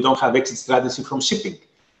we don't have exit strategy from shipping.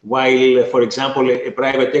 While, for example, a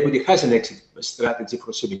private equity has an exit strategy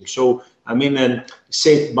for shipping. So, I mean,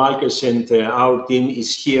 Safe Bulkers and our team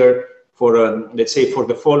is here for, let's say, for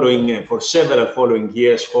the following, for several following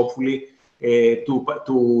years, hopefully, to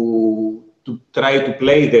try to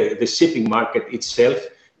play the shipping market itself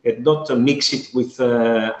and not mix it with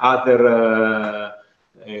other,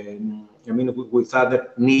 I mean, with other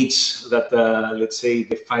needs that, let's say,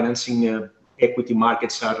 the financing equity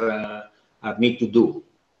markets are need to do.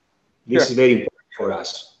 This is very important for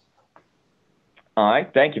us. All right,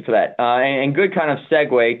 thank you for that. And good kind of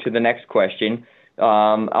segue to the next question.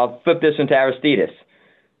 I'll flip this into Aristidis.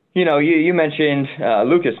 You know, you mentioned,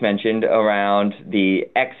 Lucas mentioned around the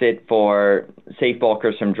exit for Safe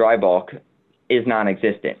Bulkers from dry bulk is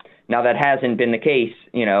non-existent. Now that hasn't been the case,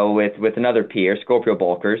 you know, with another peer, Scorpio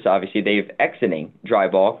Bulkers. Obviously, they've exiting dry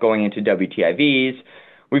bulk, going into WTIVs.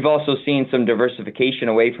 We've also seen some diversification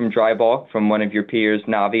away from dry bulk from one of your peers,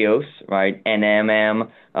 Navios, right? NMM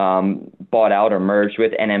bought out or merged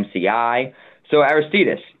with NMCI. So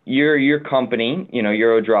Aristidis, your company, you know,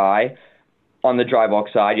 Eurodry, on the dry bulk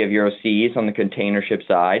side, you have Euroseas on the container ship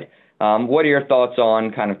side. What are your thoughts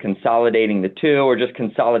on kind of consolidating the two or just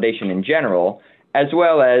consolidation in general, as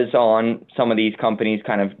well as on some of these companies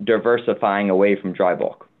kind of diversifying away from dry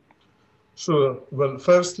bulk? Sure. Well,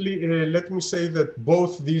 firstly, let me say that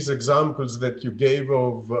both these examples that you gave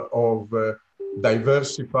of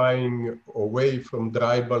diversifying away from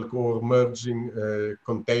dry bulk or merging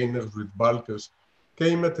containers with bulkers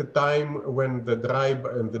came at a time when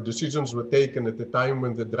the decisions were taken at a time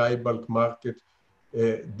when the dry bulk market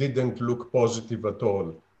didn't look positive at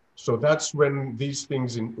all. So that's when these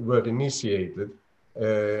things were initiated.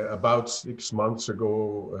 about 6 months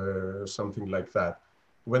ago, something like that,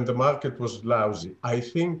 when the market was lousy. I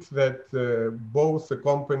think that both the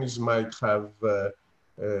companies might have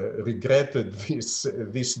regretted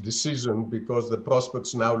this decision because the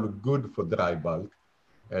prospects now look good for dry bulk.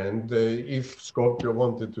 And if Scorpio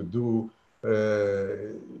wanted to do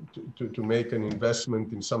to make an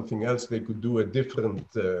investment in something else, they could do a different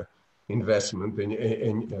investment,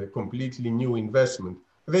 a completely new investment.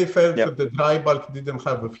 They felt that the dry bulk didn't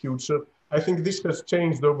have a future. I think this has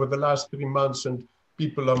changed over the last 3 months, and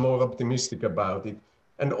people are more optimistic about it.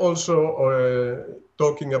 And also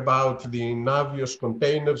talking about the Navios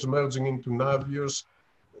containers merging into Navios,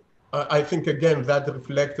 I think, again, that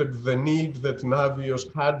reflected the need that Navios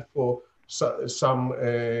had for some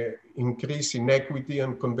increase in equity,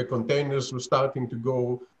 and the containers were starting to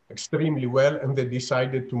go extremely well, and they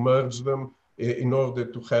decided to merge them in order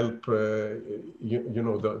to help,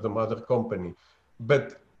 the mother company.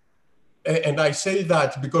 But, and I say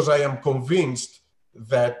that because I am convinced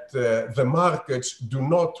that the markets do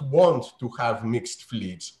not want to have mixed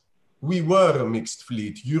fleets. We were a mixed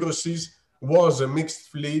fleet. Euroseas was a mixed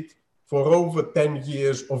fleet for over 10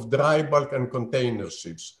 years of dry bulk and container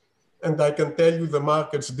ships. And I can tell you the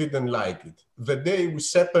markets didn't like it. The day we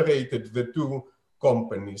separated the two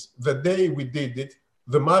companies, the day we did it,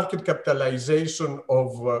 the market capitalization of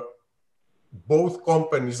both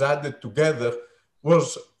companies added together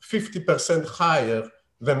was 50% higher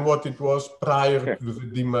than what it was prior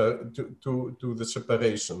to the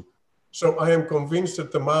separation. So I am convinced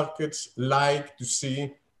that the markets like to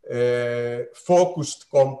see focused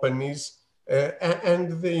companies,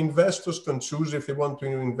 and the investors can choose if they want to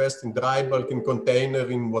invest in dry bulk, in container,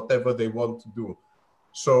 in whatever they want to do.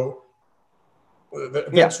 So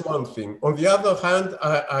that's one thing. On the other hand,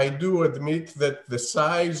 I do admit that the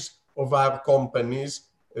size of our companies,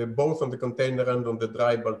 both on the container and on the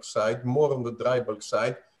dry bulk side, more on the dry bulk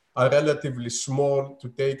side, are relatively small to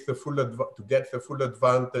take the full to get the full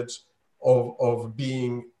advantage of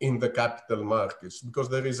being in the capital markets, because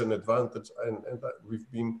there is an advantage, and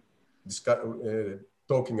we've been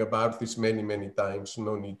talking about this many times,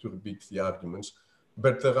 no need to repeat the arguments,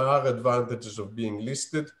 but there are advantages of being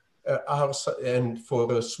listed, and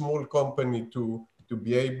for a small company to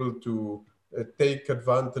be able to take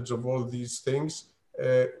advantage of all these things,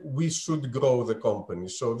 we should grow the company.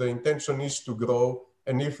 So the intention is to grow,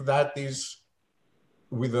 and if that is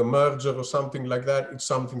with a merger or something like that, it's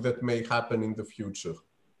something that may happen in the future.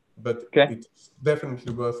 But it's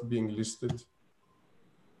definitely worth being listed.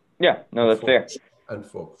 Yeah, no, that's fair. And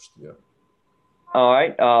focused, yeah. All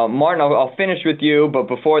right, Martin, I'll finish with you, but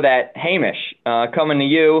before that, Hamish, coming to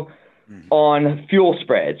you on fuel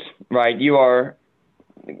spreads, right? You are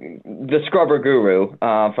the scrubber guru,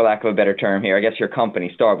 for lack of a better term here. I guess your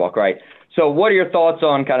company, Star Bulk, right? So what are your thoughts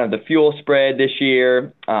on kind of the fuel spread this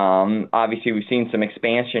year? Obviously, we've seen some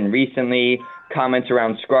expansion recently, comments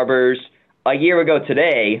around scrubbers. A year ago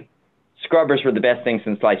today, scrubbers were the best thing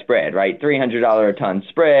since sliced bread, right? $300 a ton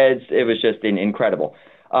spreads. It was just incredible.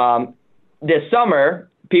 This summer,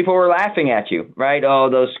 people were laughing at you, right? Oh,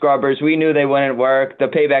 those scrubbers, we knew they wouldn't work. The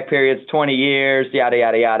payback period's 20 years, yada,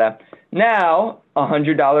 yada, yada. Now,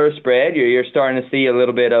 $100 spread, you're starting to see a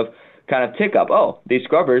little bit of kind of tick up. Oh, these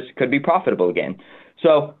scrubbers could be profitable again.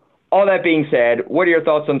 So all that being said, what are your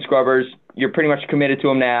thoughts on scrubbers? You're pretty much committed to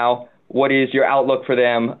them now. What is your outlook for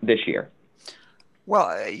them this year? Well,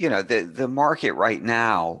 the market right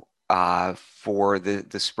now for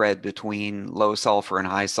the spread between low sulfur and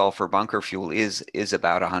high sulfur bunker fuel is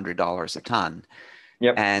about $100 a ton.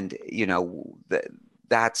 Yep. And,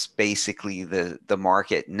 that's basically the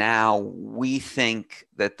market. Now, we think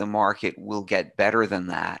that the market will get better than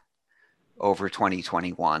that over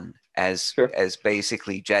 2021 as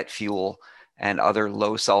basically jet fuel and other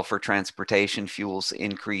low sulfur transportation fuels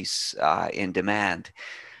increase in demand.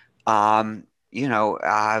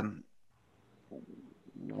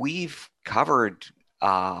 We've covered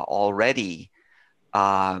already,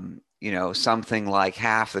 something like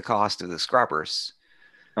half the cost of the scrubbers.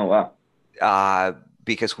 Oh, wow.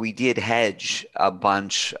 Because we did hedge a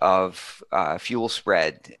bunch of fuel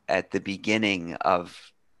spread at the beginning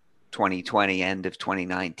of 2020, end of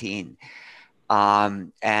 2019.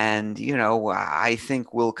 And, I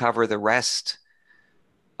think we'll cover the rest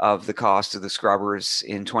of the cost of the scrubbers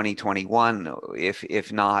in 2021,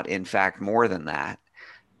 if not, in fact, more than that.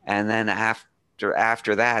 And then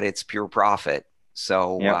after that, it's pure profit.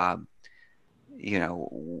 So,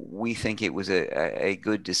 we think it was a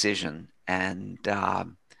good decision. And,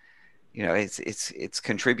 it's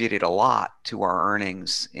contributed a lot to our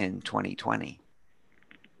earnings in 2020.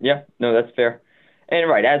 Yeah, no, that's fair. And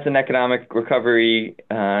right, as an economic recovery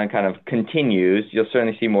kind of continues, you'll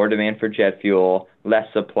certainly see more demand for jet fuel, less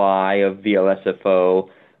supply of VLSFO,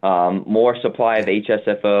 more supply of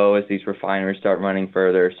HSFO as these refineries start running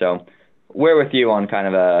further. So we're with you on kind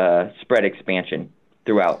of a spread expansion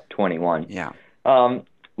throughout 21. Yeah.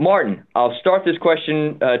 Martin, I'll start this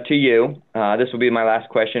question to you. This will be my last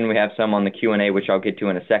question. We have some on the Q&A, which I'll get to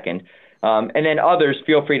in a second. And then others,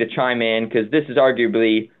 feel free to chime in, because this is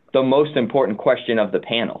arguably the most important question of the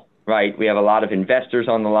panel, right? We have a lot of investors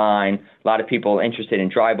on the line, a lot of people interested in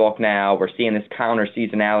dry bulk now. We're seeing this counter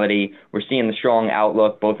seasonality. We're seeing the strong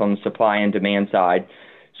outlook, both on the supply and demand side.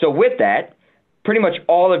 So with that, pretty much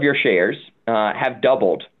all of your shares have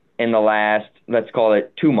doubled in the last, let's call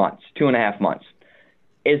it 2 months, 2.5 months.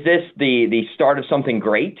 Is this the start of something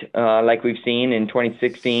great, like we've seen in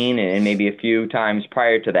 2016 and maybe a few times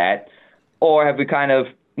prior to that? Or have we kind of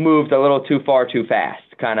moved a little too far too fast?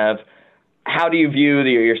 Kind of, how do you view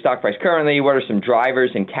your stock price currently? What are some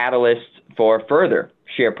drivers and catalysts for further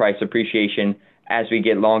share price appreciation as we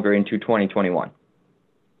get longer into 2021?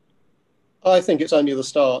 I think it's only the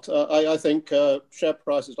start. I think share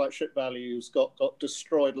prices like ship values got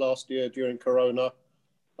destroyed last year during Corona.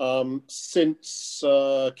 Since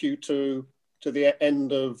Q2 to the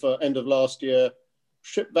end of last year,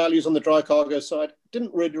 ship values on the dry cargo side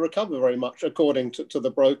didn't really recover very much, according to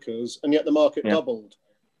the brokers, and yet the market doubled.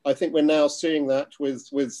 I think we're now seeing that with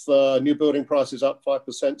new building prices up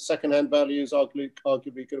 5%, secondhand values arguably going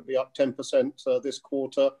to be up 10% this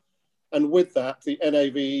quarter. And with that, the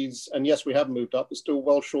NAVs, and yes, we have moved up, but still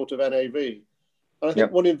well short of NAV. And I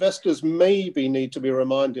think what investors maybe need to be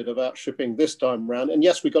reminded about shipping this time around, and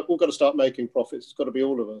yes, we've got to start making profits. It's got to be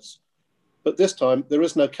all of us. But this time, there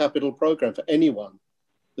is no capital program for anyone.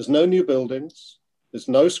 There's no new buildings. There's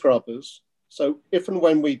no scrubbers. So if and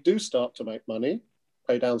when we do start to make money,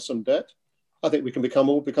 pay down some debt, I think we can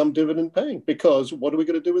become dividend paying, because what are we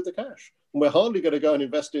going to do with the cash? And we're hardly going to go and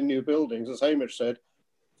invest in new buildings, as Hamish said,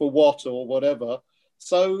 for what or whatever.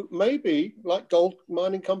 So maybe, like gold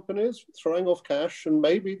mining companies, throwing off cash, and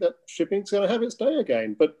maybe that shipping's going to have its day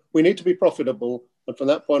again. But we need to be profitable, and from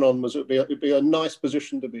that point onwards, it'd be a nice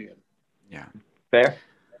position to be in. Yeah. Fair.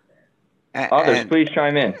 Others, please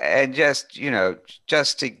chime in. And just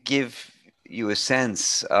to give you a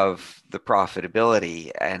sense of the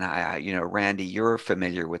profitability, and Randy, you're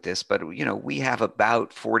familiar with this, but we have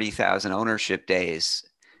about 40,000 ownership days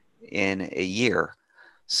in a year.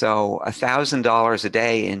 So $1,000 a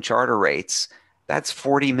day in charter rates, that's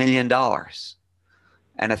 $40 million.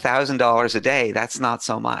 And $1,000 a day, that's not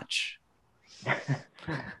so much.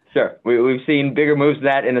 Sure. We've seen bigger moves than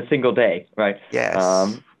that in a single day, right? Yes.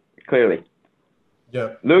 Clearly.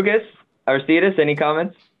 Yeah. Lucas, Aristides, any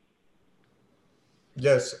comments?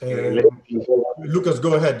 Yes. Lucas,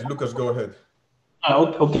 go ahead.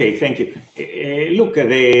 Okay, thank you. Look,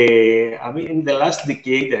 in the last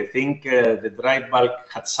decade, I think the dry bulk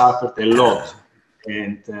had suffered a lot,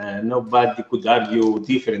 and nobody could argue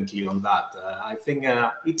differently on that. I think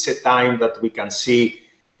it's a time that we can see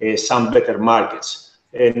some better markets,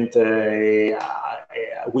 and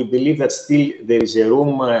we believe that still there is a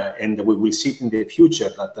room, and we will see it in the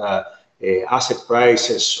future, that asset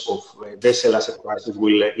prices of vessel asset prices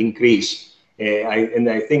will increase.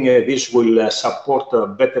 I think this will support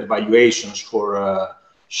better valuations for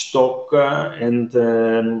stock. And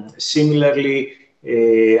similarly,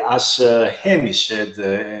 as Hamish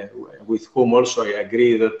said, with whom also I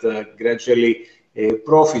agree, that gradually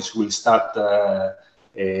profits will start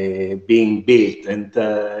being built. And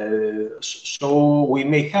so we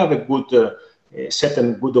may have a good,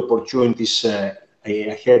 certain good opportunities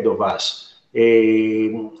ahead of us.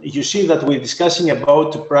 You see that we're discussing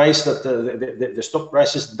about the price that the stock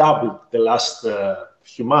prices doubled the last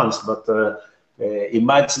few months, but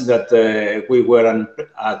imagine that we were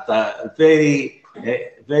at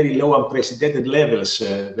very low, unprecedented levels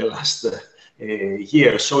the last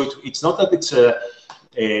year. So it's not that it's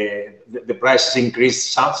the prices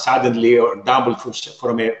increased suddenly or doubled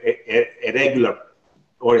from a regular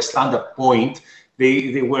or a standard point.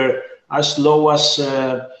 They were as low as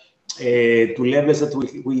to levels that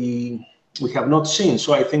we have not seen.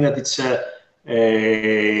 So I think that it's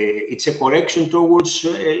a correction towards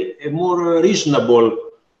a more reasonable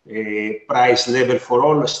price level for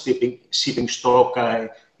all shipping stock. And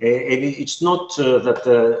it's not that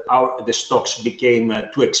the stocks became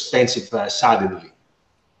too expensive suddenly.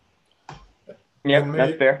 Yeah,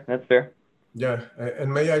 that's fair. That's fair. Yeah,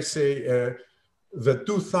 and may I say, the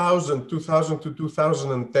 2000 to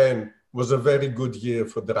 2010 was a very good year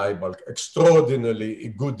for dry bulk,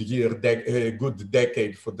 extraordinarily good year, a good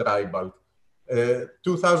decade for dry bulk.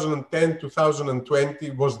 2010,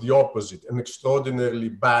 2020 was the opposite, an extraordinarily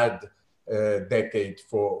bad decade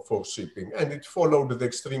for shipping. And it followed the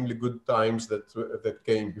extremely good times that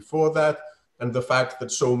came before that, and the fact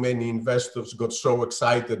that so many investors got so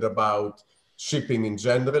excited about shipping in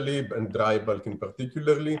generally and dry bulk in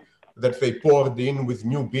particularly, that they poured in with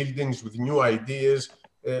new buildings, with new ideas.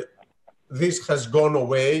 This has gone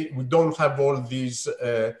away. We don't have all these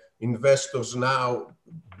investors now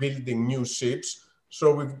building new ships.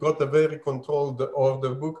 So we've got a very controlled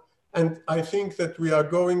order book. And I think that we are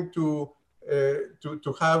going to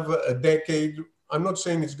have a decade. I'm not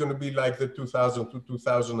saying it's going to be like the 2000 to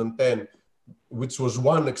 2010, which was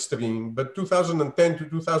one extreme, but 2010 to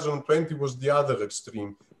 2020 was the other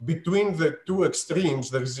extreme. Between the two extremes,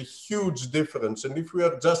 there is a huge difference. And if we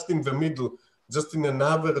are just in the middle, just in an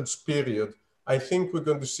average period, I think we're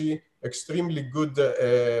going to see extremely good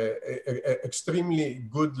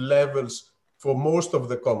levels for most of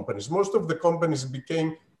the companies. Most of the companies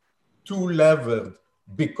became too levered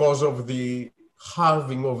because of the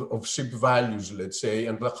halving of ship values, let's say,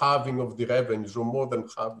 and the halving of the revenues, or more than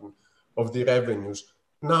halving of the revenues.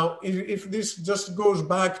 Now, if this just goes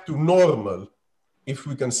back to normal, if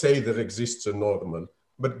we can say there exists a normal,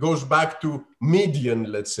 but goes back to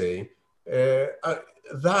median, let's say,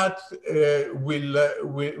 that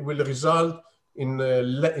will result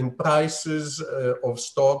in prices of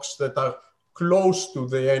stocks that are close to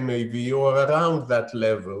the NAV or around that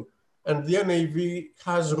level. And the NAV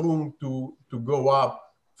has room to go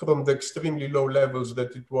up from the extremely low levels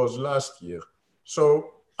that it was last year.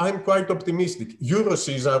 So I'm quite optimistic.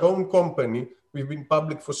 Euroseas, our own company, we've been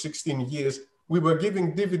public for 16 years. We were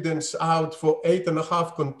giving dividends out for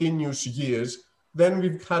 8.5 continuous years. Then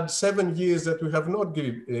we've had 7 years that we have not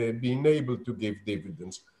been able to give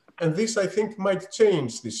dividends. And this, I think, might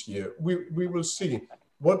change this year. We will see.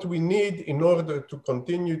 What we need in order to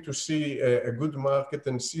continue to see a good market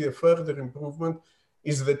and see a further improvement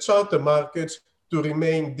is the charter markets to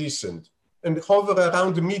remain decent and hover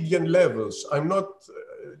around median levels. I'm not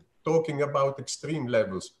talking about extreme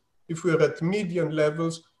levels. If we're at median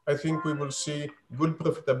levels, I think we will see good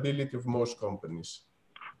profitability of most companies.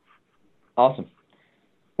 Awesome.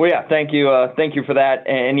 Well, yeah, thank you. Thank you for that.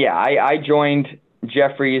 And yeah, I joined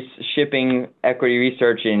Jefferies Shipping Equity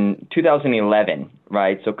Research in 2011,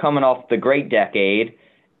 right? So coming off the great decade,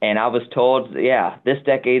 and I was told, yeah, this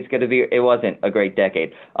decade's going to be, it wasn't a great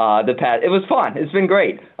decade. It was fun. It's been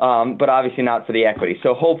great, but obviously not for the equity.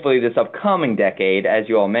 So hopefully this upcoming decade, as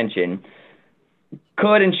you all mentioned,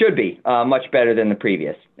 could and should be much better than the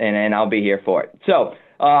previous, and I'll be here for it. So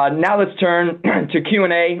now let's turn to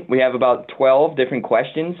Q&A. We have about 12 different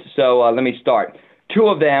questions. So let me start. 2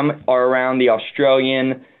 of them are around the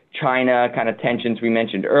Australian-China kind of tensions we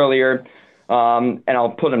mentioned earlier, and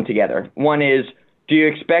I'll put them together. One is, do you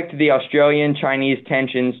expect the Australian-Chinese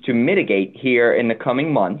tensions to mitigate here in the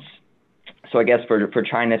coming months? So I guess for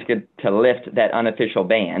China to lift that unofficial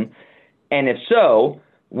ban. And if so,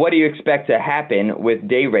 what do you expect to happen with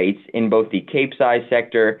day rates in both the Capesize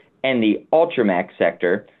sector and the Ultramax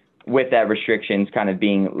sector with that restrictions kind of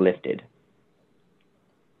being lifted?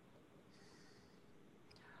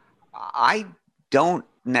 I don't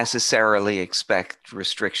necessarily expect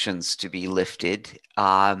restrictions to be lifted.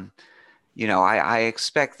 You know, I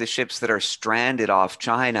expect the ships that are stranded off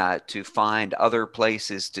China to find other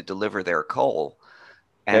places to deliver their coal.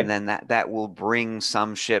 And then that will bring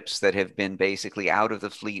some ships that have been basically out of the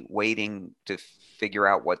fleet waiting to figure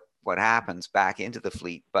out what happens back into the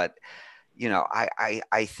fleet. But, you know,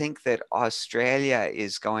 I think that Australia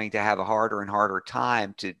is going to have a harder and harder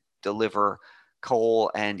time to deliver coal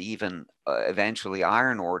and even eventually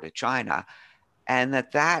iron ore to China. And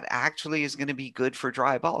that actually is going to be good for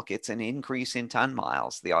dry bulk. It's an increase in ton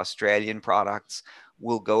miles. The Australian products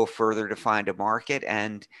will go further to find a market,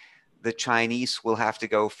 and the Chinese will have to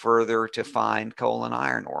go further to find coal and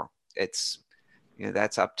iron ore. It's, you know,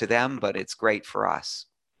 that's up to them, but it's great for us.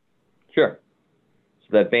 Sure.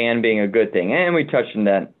 So that ban being a good thing. And we touched on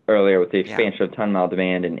that earlier with the expansion of ton mile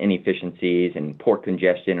demand and inefficiencies and port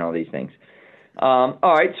congestion and all these things. All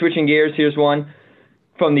right, switching gears, here's one.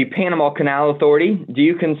 From the Panama Canal Authority, do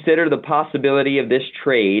you consider the possibility of this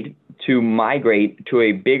trade to migrate to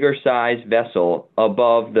a bigger size vessel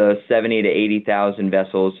above the 70 to 80,000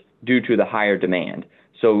 vessels due to the higher demand?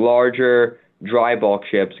 So larger dry bulk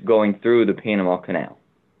ships going through the Panama Canal.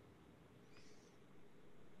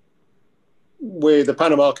 With the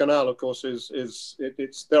Panama Canal, of course,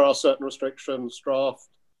 there are certain restrictions, draft,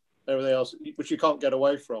 everything else, which you can't get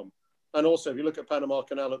away from. And also, if you look at Panama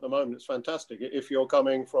Canal at the moment, it's fantastic. If you're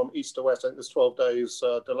coming from east to west, I think there's 12 days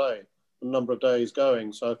delay, a number of days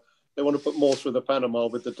going. So they want to put more through the Panama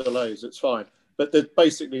with the delays. It's fine. But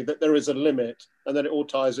basically, that there is a limit, and then it all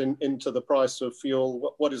ties into the price of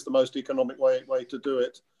fuel. What is the most economic way to do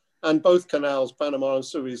it? And both canals, Panama and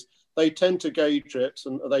Suez, they tend to gauge it,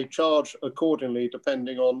 and they charge accordingly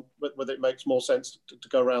depending on whether it makes more sense to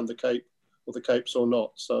go around the Cape or the Capes or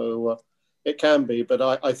not. So it can be, but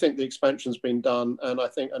I think the expansion's been done, and I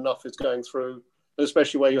think enough is going through,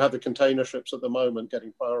 especially where you have the container ships at the moment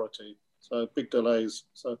getting priority. So big delays.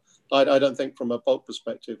 So I don't think from a bulk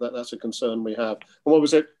perspective that's a concern we have. And what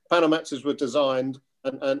was it? Panamaxes were designed,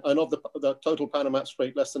 and of the total Panamax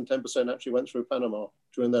fleet, less than 10% actually went through Panama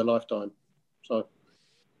during their lifetime. So.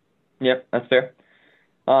 Yep, that's fair.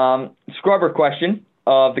 Scrubber question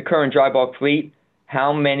of the current dry bulk fleet.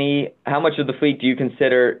 How much of the fleet do you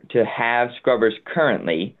consider to have scrubbers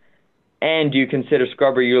currently? And do you consider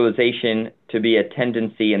scrubber utilization to be a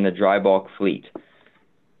tendency in the dry bulk fleet?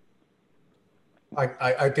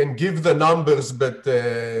 I can give the numbers, but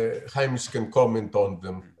Hamish can comment on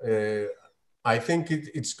them. I think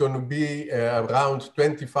it's going to be around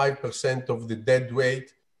 25% of the dead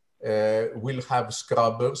weight will have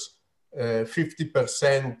scrubbers,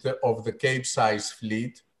 50% of the Cape-size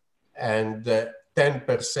fleet, and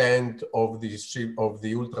 10% of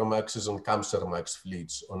the Ultramaxes and Kamsarmax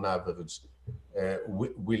fleets on average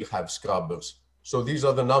will have scrubbers. So these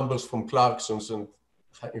are the numbers from Clarksons, and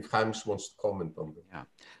if Hamish wants to comment on them.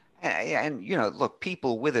 Yeah. And look,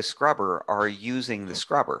 people with a scrubber are using the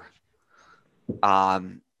scrubber.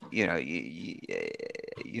 The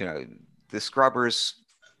scrubbers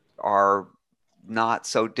are not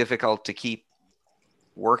so difficult to keep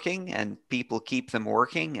working, and people keep them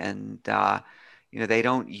working, and they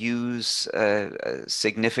don't use a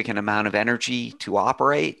significant amount of energy to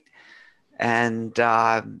operate, and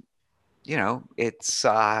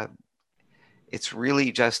it's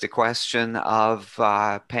really just a question of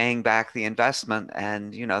paying back the investment,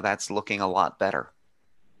 and that's looking a lot better.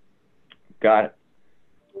 Got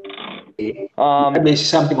it. Let me say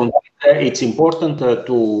something on that. It's important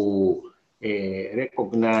to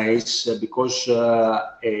recognize because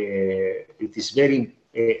it is very.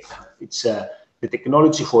 The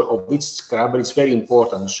technology of each scrubber is very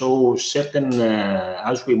important. So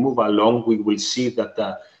as we move along, we will see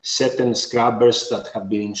that certain scrubbers that have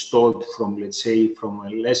been installed from, let's say, from a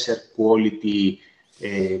lesser quality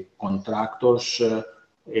contractors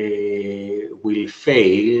will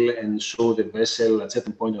fail, and so the vessel at a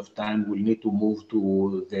certain point of time will need to move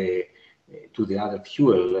to the other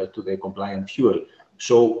fuel, to the compliant fuel.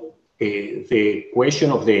 So the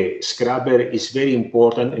question of the scrubber is very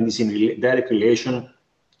important, and is in direct relation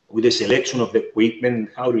with the selection of the equipment.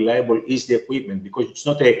 How reliable is the equipment? Because it's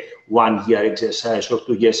not a 1 year exercise or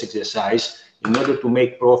 2 years exercise. In order to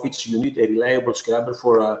make profits, you need a reliable scrubber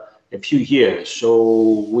for a few years.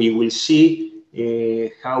 So we will see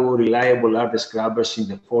how reliable are the scrubbers in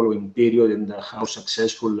the following period, and how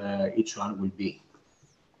successful each one will be.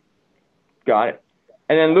 Got it.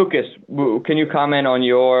 And then Lucas, can you comment on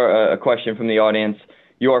your question from the audience,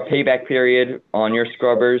 your payback period on your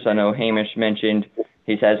scrubbers? I know Hamish mentioned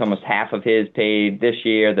he says almost half of his paid this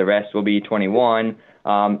year, the rest will be 21.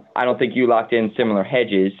 I don't think you locked in similar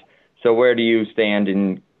hedges. So where do you stand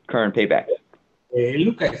in current paybacks?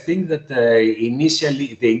 Look, I think that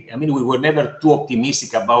initially, we were never too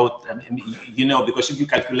optimistic about, because if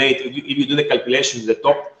you do the calculation, the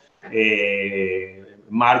top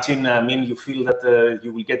margin, you feel that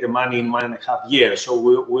you will get the money in 1.5 years. So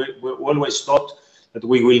we always thought that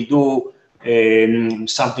we will do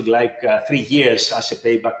something like 3 years as a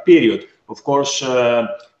payback period. Of course,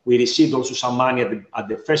 we received also some money at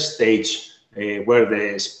the first stage where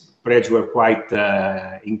the spreads were quite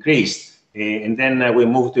increased. And then we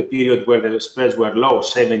moved to a period where the spreads were low,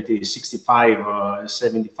 70, 65,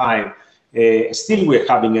 75. Still, we're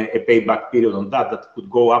having a payback period on that could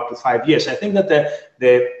go up to 5 years. I think that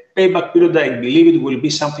the payback period, I believe it will be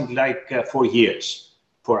something like 4 years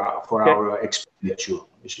for our expenditure.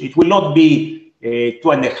 It will not be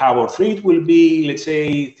 2.5 or 3. It will be, let's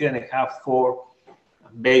say, 3.5, 4,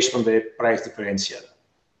 based on the price differential.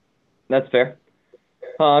 That's fair.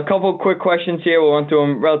 A couple quick questions here. We'll run through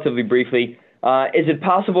them relatively briefly. Is it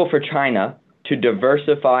possible for China to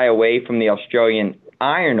diversify away from the Australian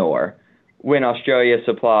iron ore when Australia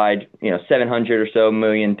supplied, 700 or so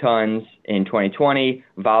million tons in 2020?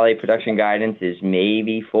 Vale production guidance is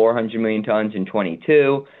maybe 400 million tons in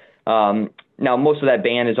 22. Now, most of that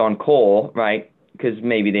ban is on coal, right? Because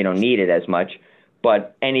maybe they don't need it as much.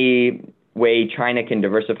 But any way China can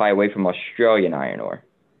diversify away from Australian iron ore?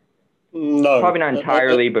 No. Probably not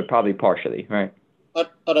entirely, but probably partially, right?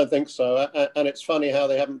 I don't think so. And it's funny how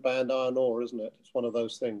they haven't banned iron ore, isn't it? It's one of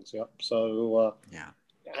those things. Yeah. So Yeah.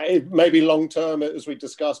 it may be long term, as we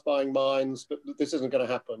discussed, buying mines, but this isn't going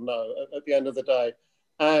to happen. No, at the end of the day.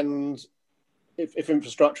 And if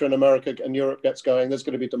infrastructure in America and Europe gets going, there's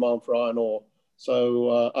going to be demand for iron ore.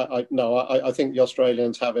 So I think the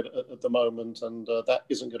Australians have it at the moment, and that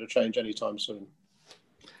isn't going to change anytime soon.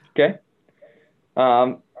 Okay.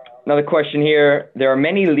 Another question here. There are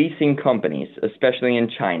many leasing companies, especially in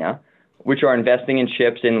China, which are investing in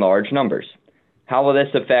ships in large numbers. How will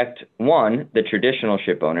this affect, one, the traditional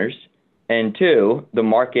ship owners, and two, the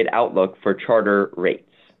market outlook for charter rates?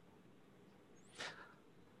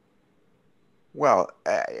 Well,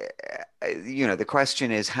 the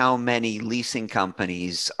question is how many leasing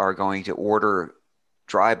companies are going to order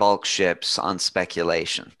dry bulk ships on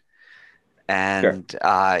speculation? And,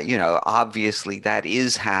 Sure. Obviously that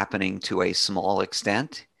is happening to a small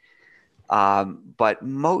extent. But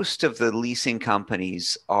most of the leasing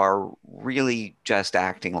companies are really just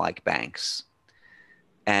acting like banks.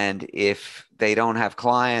 And if they don't have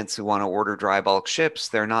clients who want to order dry bulk ships,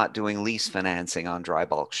 they're not doing lease financing on dry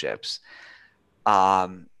bulk ships.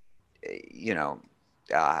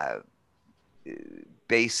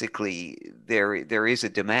 Basically, there is a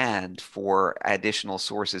demand for additional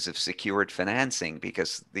sources of secured financing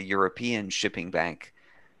because the European shipping bank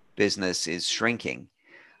business is shrinking.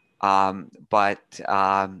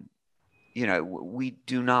 We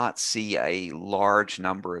do not see a large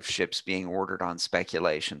number of ships being ordered on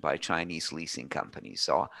speculation by Chinese leasing companies.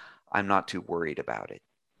 So I'm not too worried about it.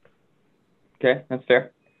 Okay, that's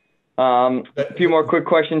fair. A few more quick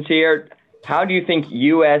questions here. How do you think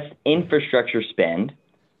U.S. infrastructure spend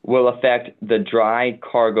will affect the dry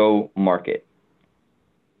cargo market?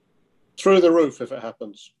 Through the roof if it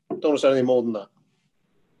happens. Don't want to say anything more than that.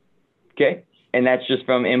 Okay. And that's just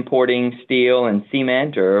from importing steel and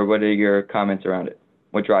cement, or what are your comments around it?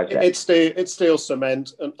 What drives that? It's steel,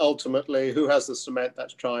 cement, and ultimately, who has the cement?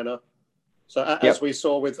 That's China. So as we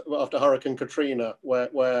saw after Hurricane Katrina,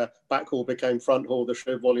 where backhaul became front haul, the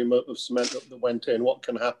sheer volume of cement that went in, what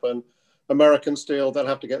can happen? American steel, they'll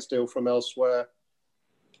have to get steel from elsewhere.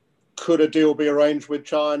 Could a deal be arranged with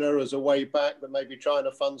China as a way back that maybe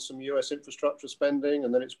China funds some US infrastructure spending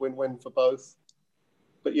and then it's win-win for both?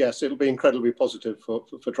 But yes, it'll be incredibly positive for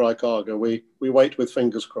dry cargo. We wait with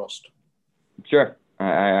fingers crossed. Sure,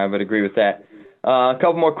 I would agree with that. A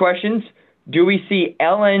couple more questions. Do we see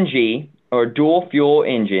LNG or dual fuel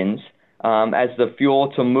engines as the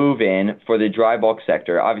fuel to move in for the dry bulk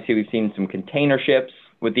sector? Obviously, we've seen some container ships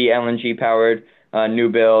with the LNG powered new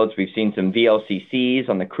builds. We've seen some VLCCs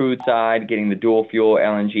on the crude side getting the dual fuel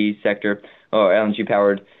LNG sector or LNG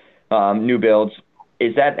powered new builds.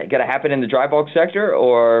 Is that going to happen in the dry bulk sector,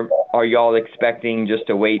 or are y'all expecting just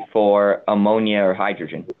to wait for ammonia or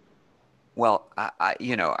hydrogen? Well,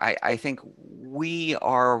 I think we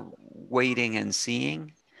are waiting and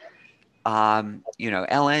seeing.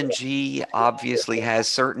 LNG obviously has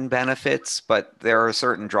certain benefits, but there are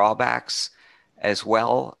certain drawbacks as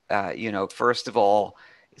well. First of all,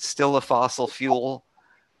 it's still a fossil fuel.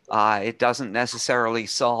 It doesn't necessarily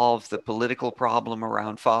solve the political problem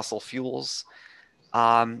around fossil fuels.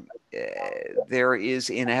 There is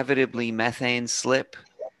inevitably methane slip,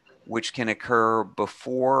 which can occur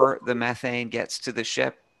before the methane gets to the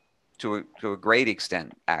ship, to a great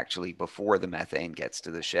extent, actually, before the methane gets to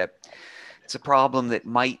the ship. It's a problem that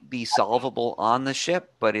might be solvable on the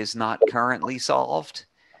ship, but is not currently solved.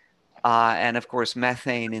 And of course,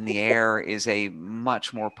 methane in the air is a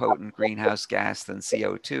much more potent greenhouse gas than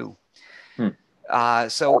CO2.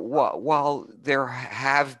 So while there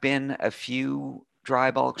have been a few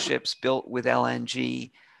dry bulk ships built with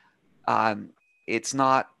LNG, it's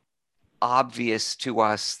not obvious to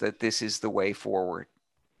us that this is the way forward.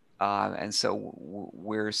 And so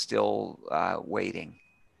we're still waiting.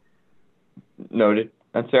 Noted.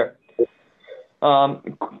 That's fair.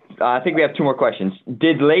 I think we have two more questions.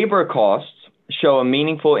 Did labor costs show a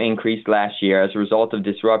meaningful increase last year as a result of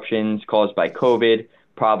disruptions caused by COVID,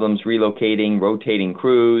 problems relocating, rotating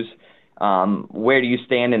crews? Where do you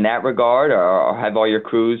stand in that regard? Or have all your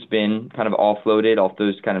crews been kind of offloaded off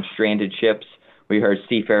those kind of stranded ships? We heard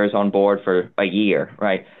seafarers on board for a year,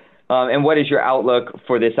 right? And what is your outlook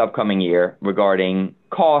for this upcoming year regarding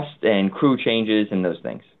cost and crew changes and those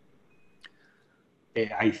things?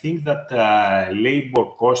 I think that labor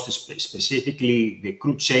costs, specifically the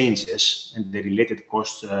crew changes and the related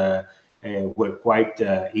costs, were quite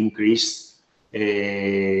increased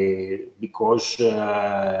because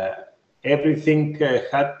everything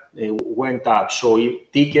went up. So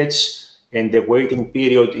tickets and the waiting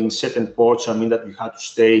period in certain ports, I mean, that you had to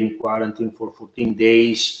stay in quarantine for 14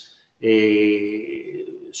 days.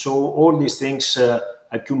 So all these things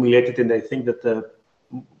accumulated, and I think that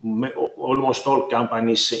almost all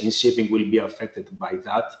companies in shipping will be affected by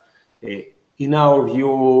that. In our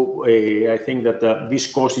view, I think that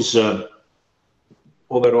this cost is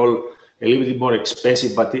overall a little bit more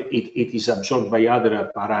expensive, but it is absorbed by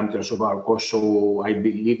other parameters of our cost. So I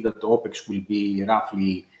believe that the OPEX will be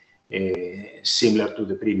roughly similar to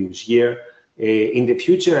the previous year. In the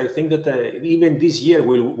future, I think that even this year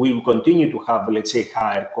we'll continue to have, let's say,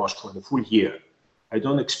 higher costs for the full year. I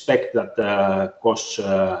don't expect that costs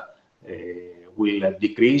will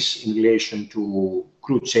decrease in relation to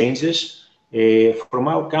crew changes. From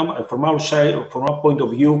our side, from our point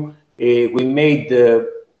of view, we made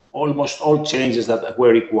almost all changes that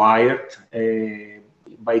were required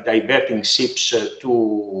by diverting ships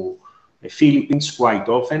to the Philippines quite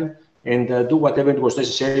often, and do whatever was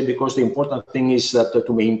necessary, because the important thing is that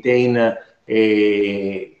to maintain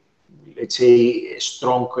let's say, a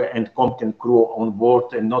strong and competent crew on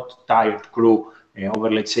board and not tired crew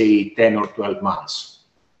over, let's say, 10 or 12 months.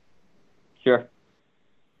 Sure.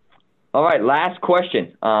 All right, last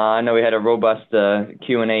question. I know we had a robust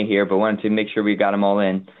Q&A here, but wanted to make sure we got them all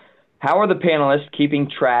in. How are the panelists keeping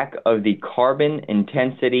track of the Carbon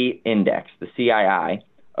Intensity Index, the CII,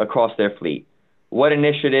 across their fleet? What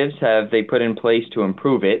initiatives have they put in place to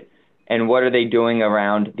improve it, and what are they doing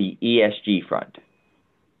around the ESG front?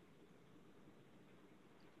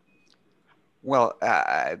 Well,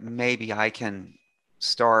 maybe I can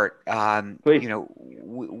start. Please. You know,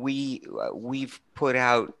 we've put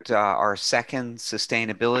out our second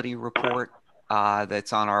sustainability report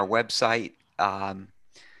that's on our website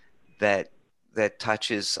that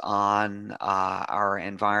touches on our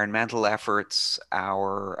environmental efforts,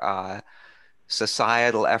 our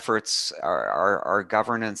societal efforts, our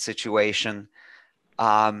governance situation.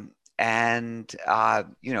 And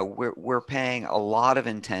you know, we're paying a lot of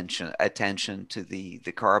attention to the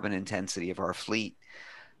carbon intensity of our fleet.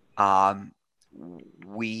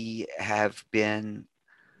 We have been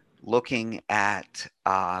looking at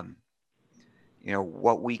you know,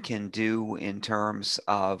 what we can do in terms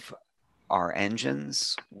of our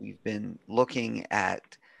engines. We've been looking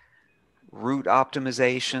at route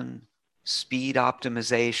optimization, speed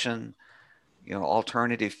optimization, you know,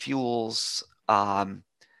 alternative fuels.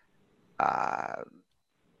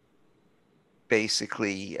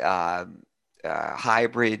 Basically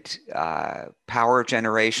hybrid power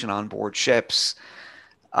generation on board ships.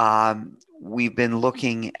 We've been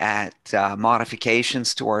looking at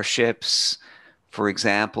modifications to our ships, for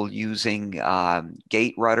example, using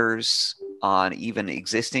gate rudders on even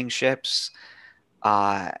existing ships,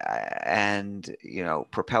 and you know,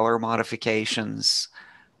 propeller modifications.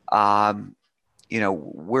 You know,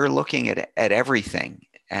 we're looking at everything.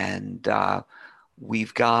 And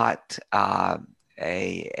we've got an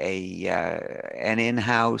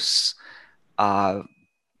in-house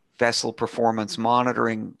vessel performance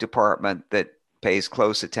monitoring department that pays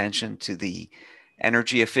close attention to the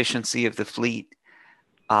energy efficiency of the fleet.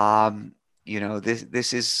 You know,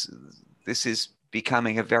 this is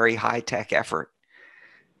becoming a very high-tech effort,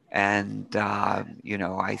 and you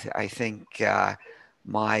know, I think.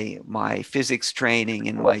 My physics training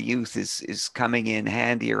in my youth is coming in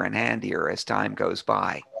handier and handier as time goes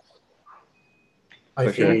by.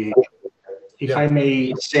 If I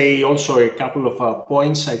may say also a couple of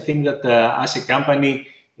points, I think that as a company,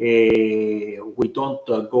 we don't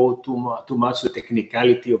go too much the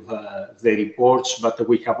technicality of the reports, but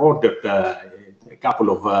we have ordered a couple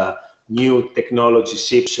of new technology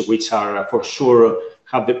ships, which are for sure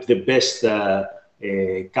have the best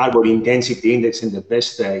carbon intensity index and the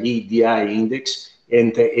best EEDI index.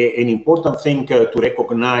 And an important thing to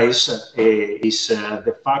recognize is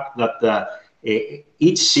the fact that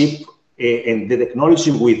each ship and the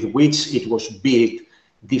technology with which it was built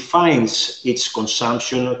defines its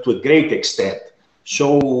consumption to a great extent.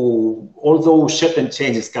 So although certain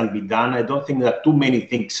changes can be done, I don't think that too many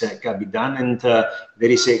things can be done. And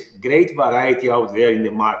there is a great variety out there in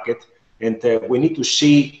the market. And we need to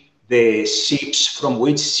see the ships from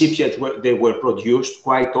which shipyards they were produced.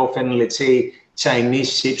 Quite often, let's say,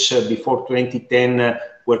 Chinese ships before 2010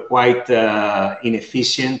 were quite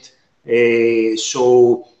inefficient.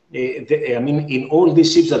 So, I mean, in all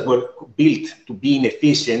these ships that were built to be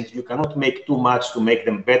inefficient, you cannot make too much to make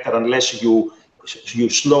them better unless you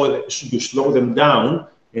slow them down.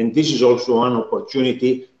 And this is also an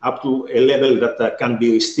opportunity up to a level that can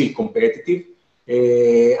be still competitive.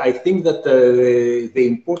 I think that the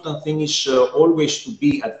important thing is always to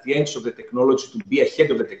be at the edge of the technology, to be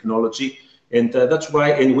ahead of the technology. And that's why,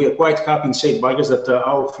 and we are quite happy in Safe Bulkers that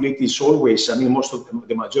our fleet is always, I mean, most of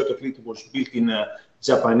the majority of the fleet was built in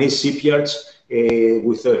Japanese shipyards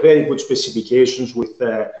with very good specifications, with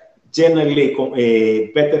generally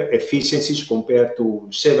better efficiencies compared to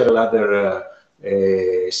several other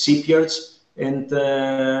shipyards. And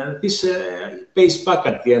this pays back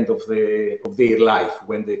at the end of their life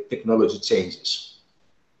when the technology changes.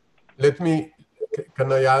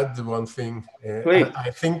 Can I add one thing? Please.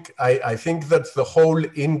 I think that the whole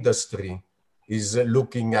industry is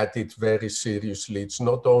looking at it very seriously. It's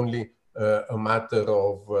not only a matter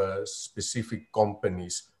of specific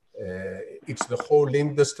companies. It's the whole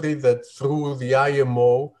industry that through the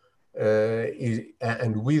IMO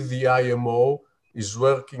and with the IMO is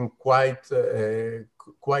working quite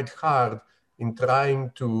hard in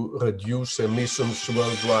trying to reduce emissions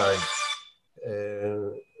worldwide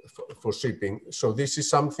for shipping. So this is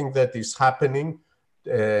something that is happening.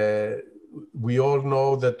 We all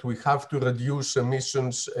know that we have to reduce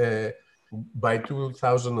emissions by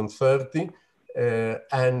 2030,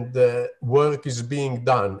 and work is being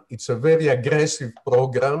done. It's a very aggressive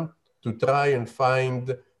program to try and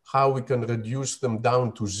find how we can reduce them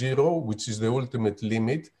down to zero, which is the ultimate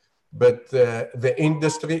limit. But the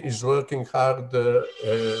industry is working hard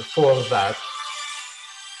for that.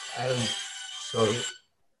 And sorry.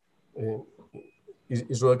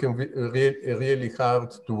 Is working really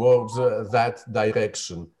hard towards that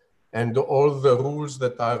direction. And all the rules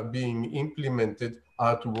that are being implemented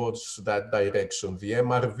are towards that direction. The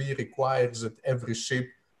MRV requires that every ship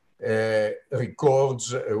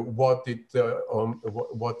records what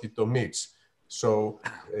it emits. So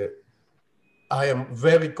I am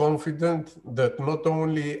very confident that not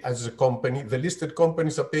only as a company, the listed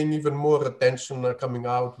companies are paying even more attention, are coming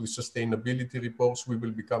out with sustainability reports. We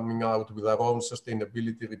will be coming out with our own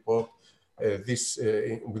sustainability report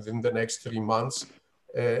within the next 3 months.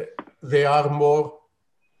 They are more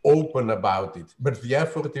open about it, but the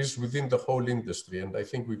effort is within the whole industry, and I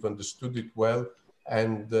think we've understood it well.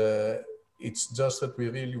 And it's just that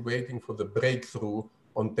we're really waiting for the breakthrough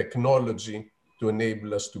on technology to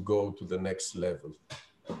enable us to go to the next level.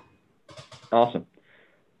 Awesome.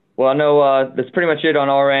 Well, I know that's pretty much it on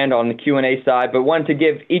our end on the Q&A side, but wanted to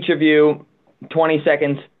give each of you 20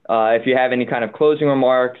 seconds if you have any kind of closing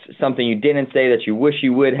remarks, something you didn't say that you wish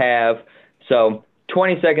you would have. So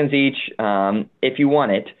 20 seconds each if you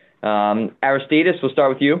want it. Aristides, we'll start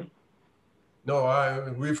with you.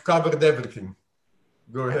 No, we've covered everything.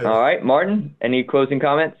 Go ahead. All right, Martin, any closing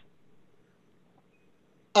comments?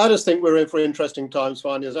 I just think we're in for interesting times,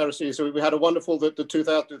 finally, as Aristides. So we had a wonderful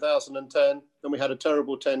 2010, then we had a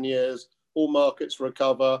terrible 10 years. All markets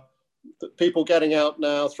recover. People getting out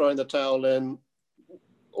now, throwing the towel in.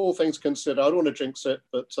 All things considered, I don't want to jinx it,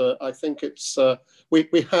 but I think it's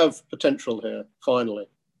we have potential here, finally.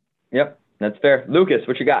 Yep, that's fair. Lucas,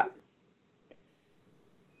 what you got?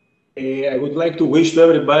 I would like to wish to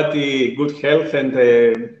everybody good health and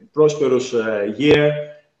a prosperous year.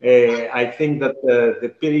 I think that the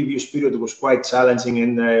previous period was quite challenging,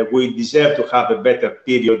 and we deserve to have a better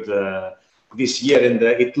period this year, and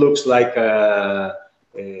it looks like that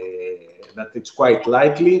it's quite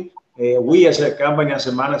likely. We as a company, as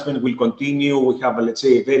a management, will continue. We have, let's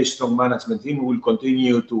say, a very strong management team. We will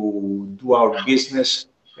continue to do our business,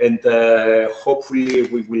 and hopefully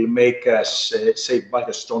we will make us Safe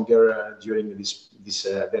Bulkers stronger during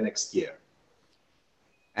the next year.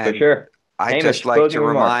 For sure. I'd just like to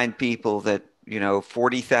remind people that,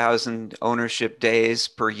 40,000 ownership days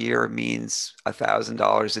per year means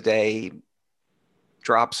 $1,000 a day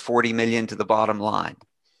drops 40 million to the bottom line.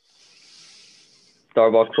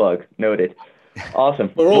 Starbucks plug, noted.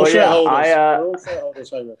 Awesome. We're all shareholders. We're all shareholders,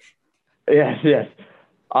 Hamish. Yes.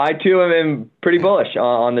 I too am pretty bullish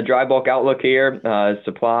on the dry bulk outlook here.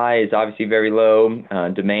 Supply is obviously very low.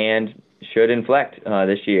 Demand should inflect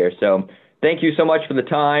this year. So thank you so much for the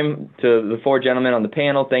time to the 4 gentlemen on the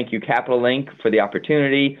panel. Thank you, Capital Link, for the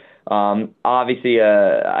opportunity. Obviously,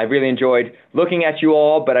 I really enjoyed looking at you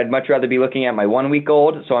all, but I'd much rather be looking at my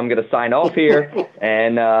 1-week-old. So I'm going to sign off here.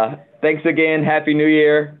 And thanks again. Happy New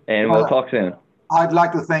Year. And we'll talk soon. I'd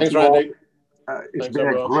like to thank you all. It's been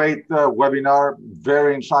everyone. a great webinar,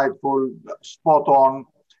 very insightful, spot on.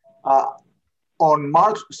 On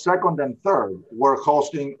March 2nd and 3rd, we're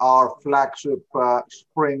hosting our flagship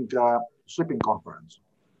spring shipping conference.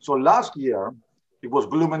 So last year, it was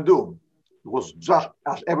gloom and doom. It was just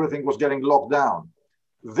as everything was getting locked down.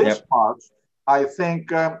 This March, I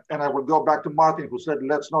think, and I will go back to Martin, who said,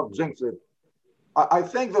 let's not jinx it. I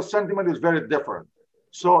think the sentiment is very different.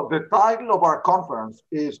 So the title of our conference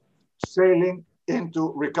is Sailing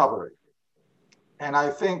into Recovery. And I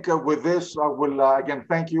think with this, I will again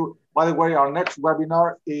thank you. By the way, our next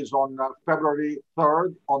webinar is on February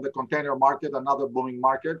 3rd on the container market, another booming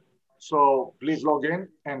market. So please log in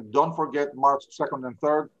and don't forget March 2nd and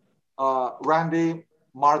 3rd. Randy,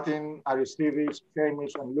 Martin, Aristides,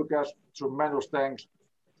 Hamish, and Lucas, tremendous thanks.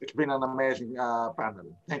 It's been an amazing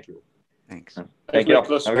panel. Thank you. Thanks. Thank you. Have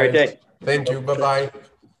a great day. Thank you. Bye-bye.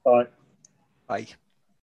 Bye. Bye.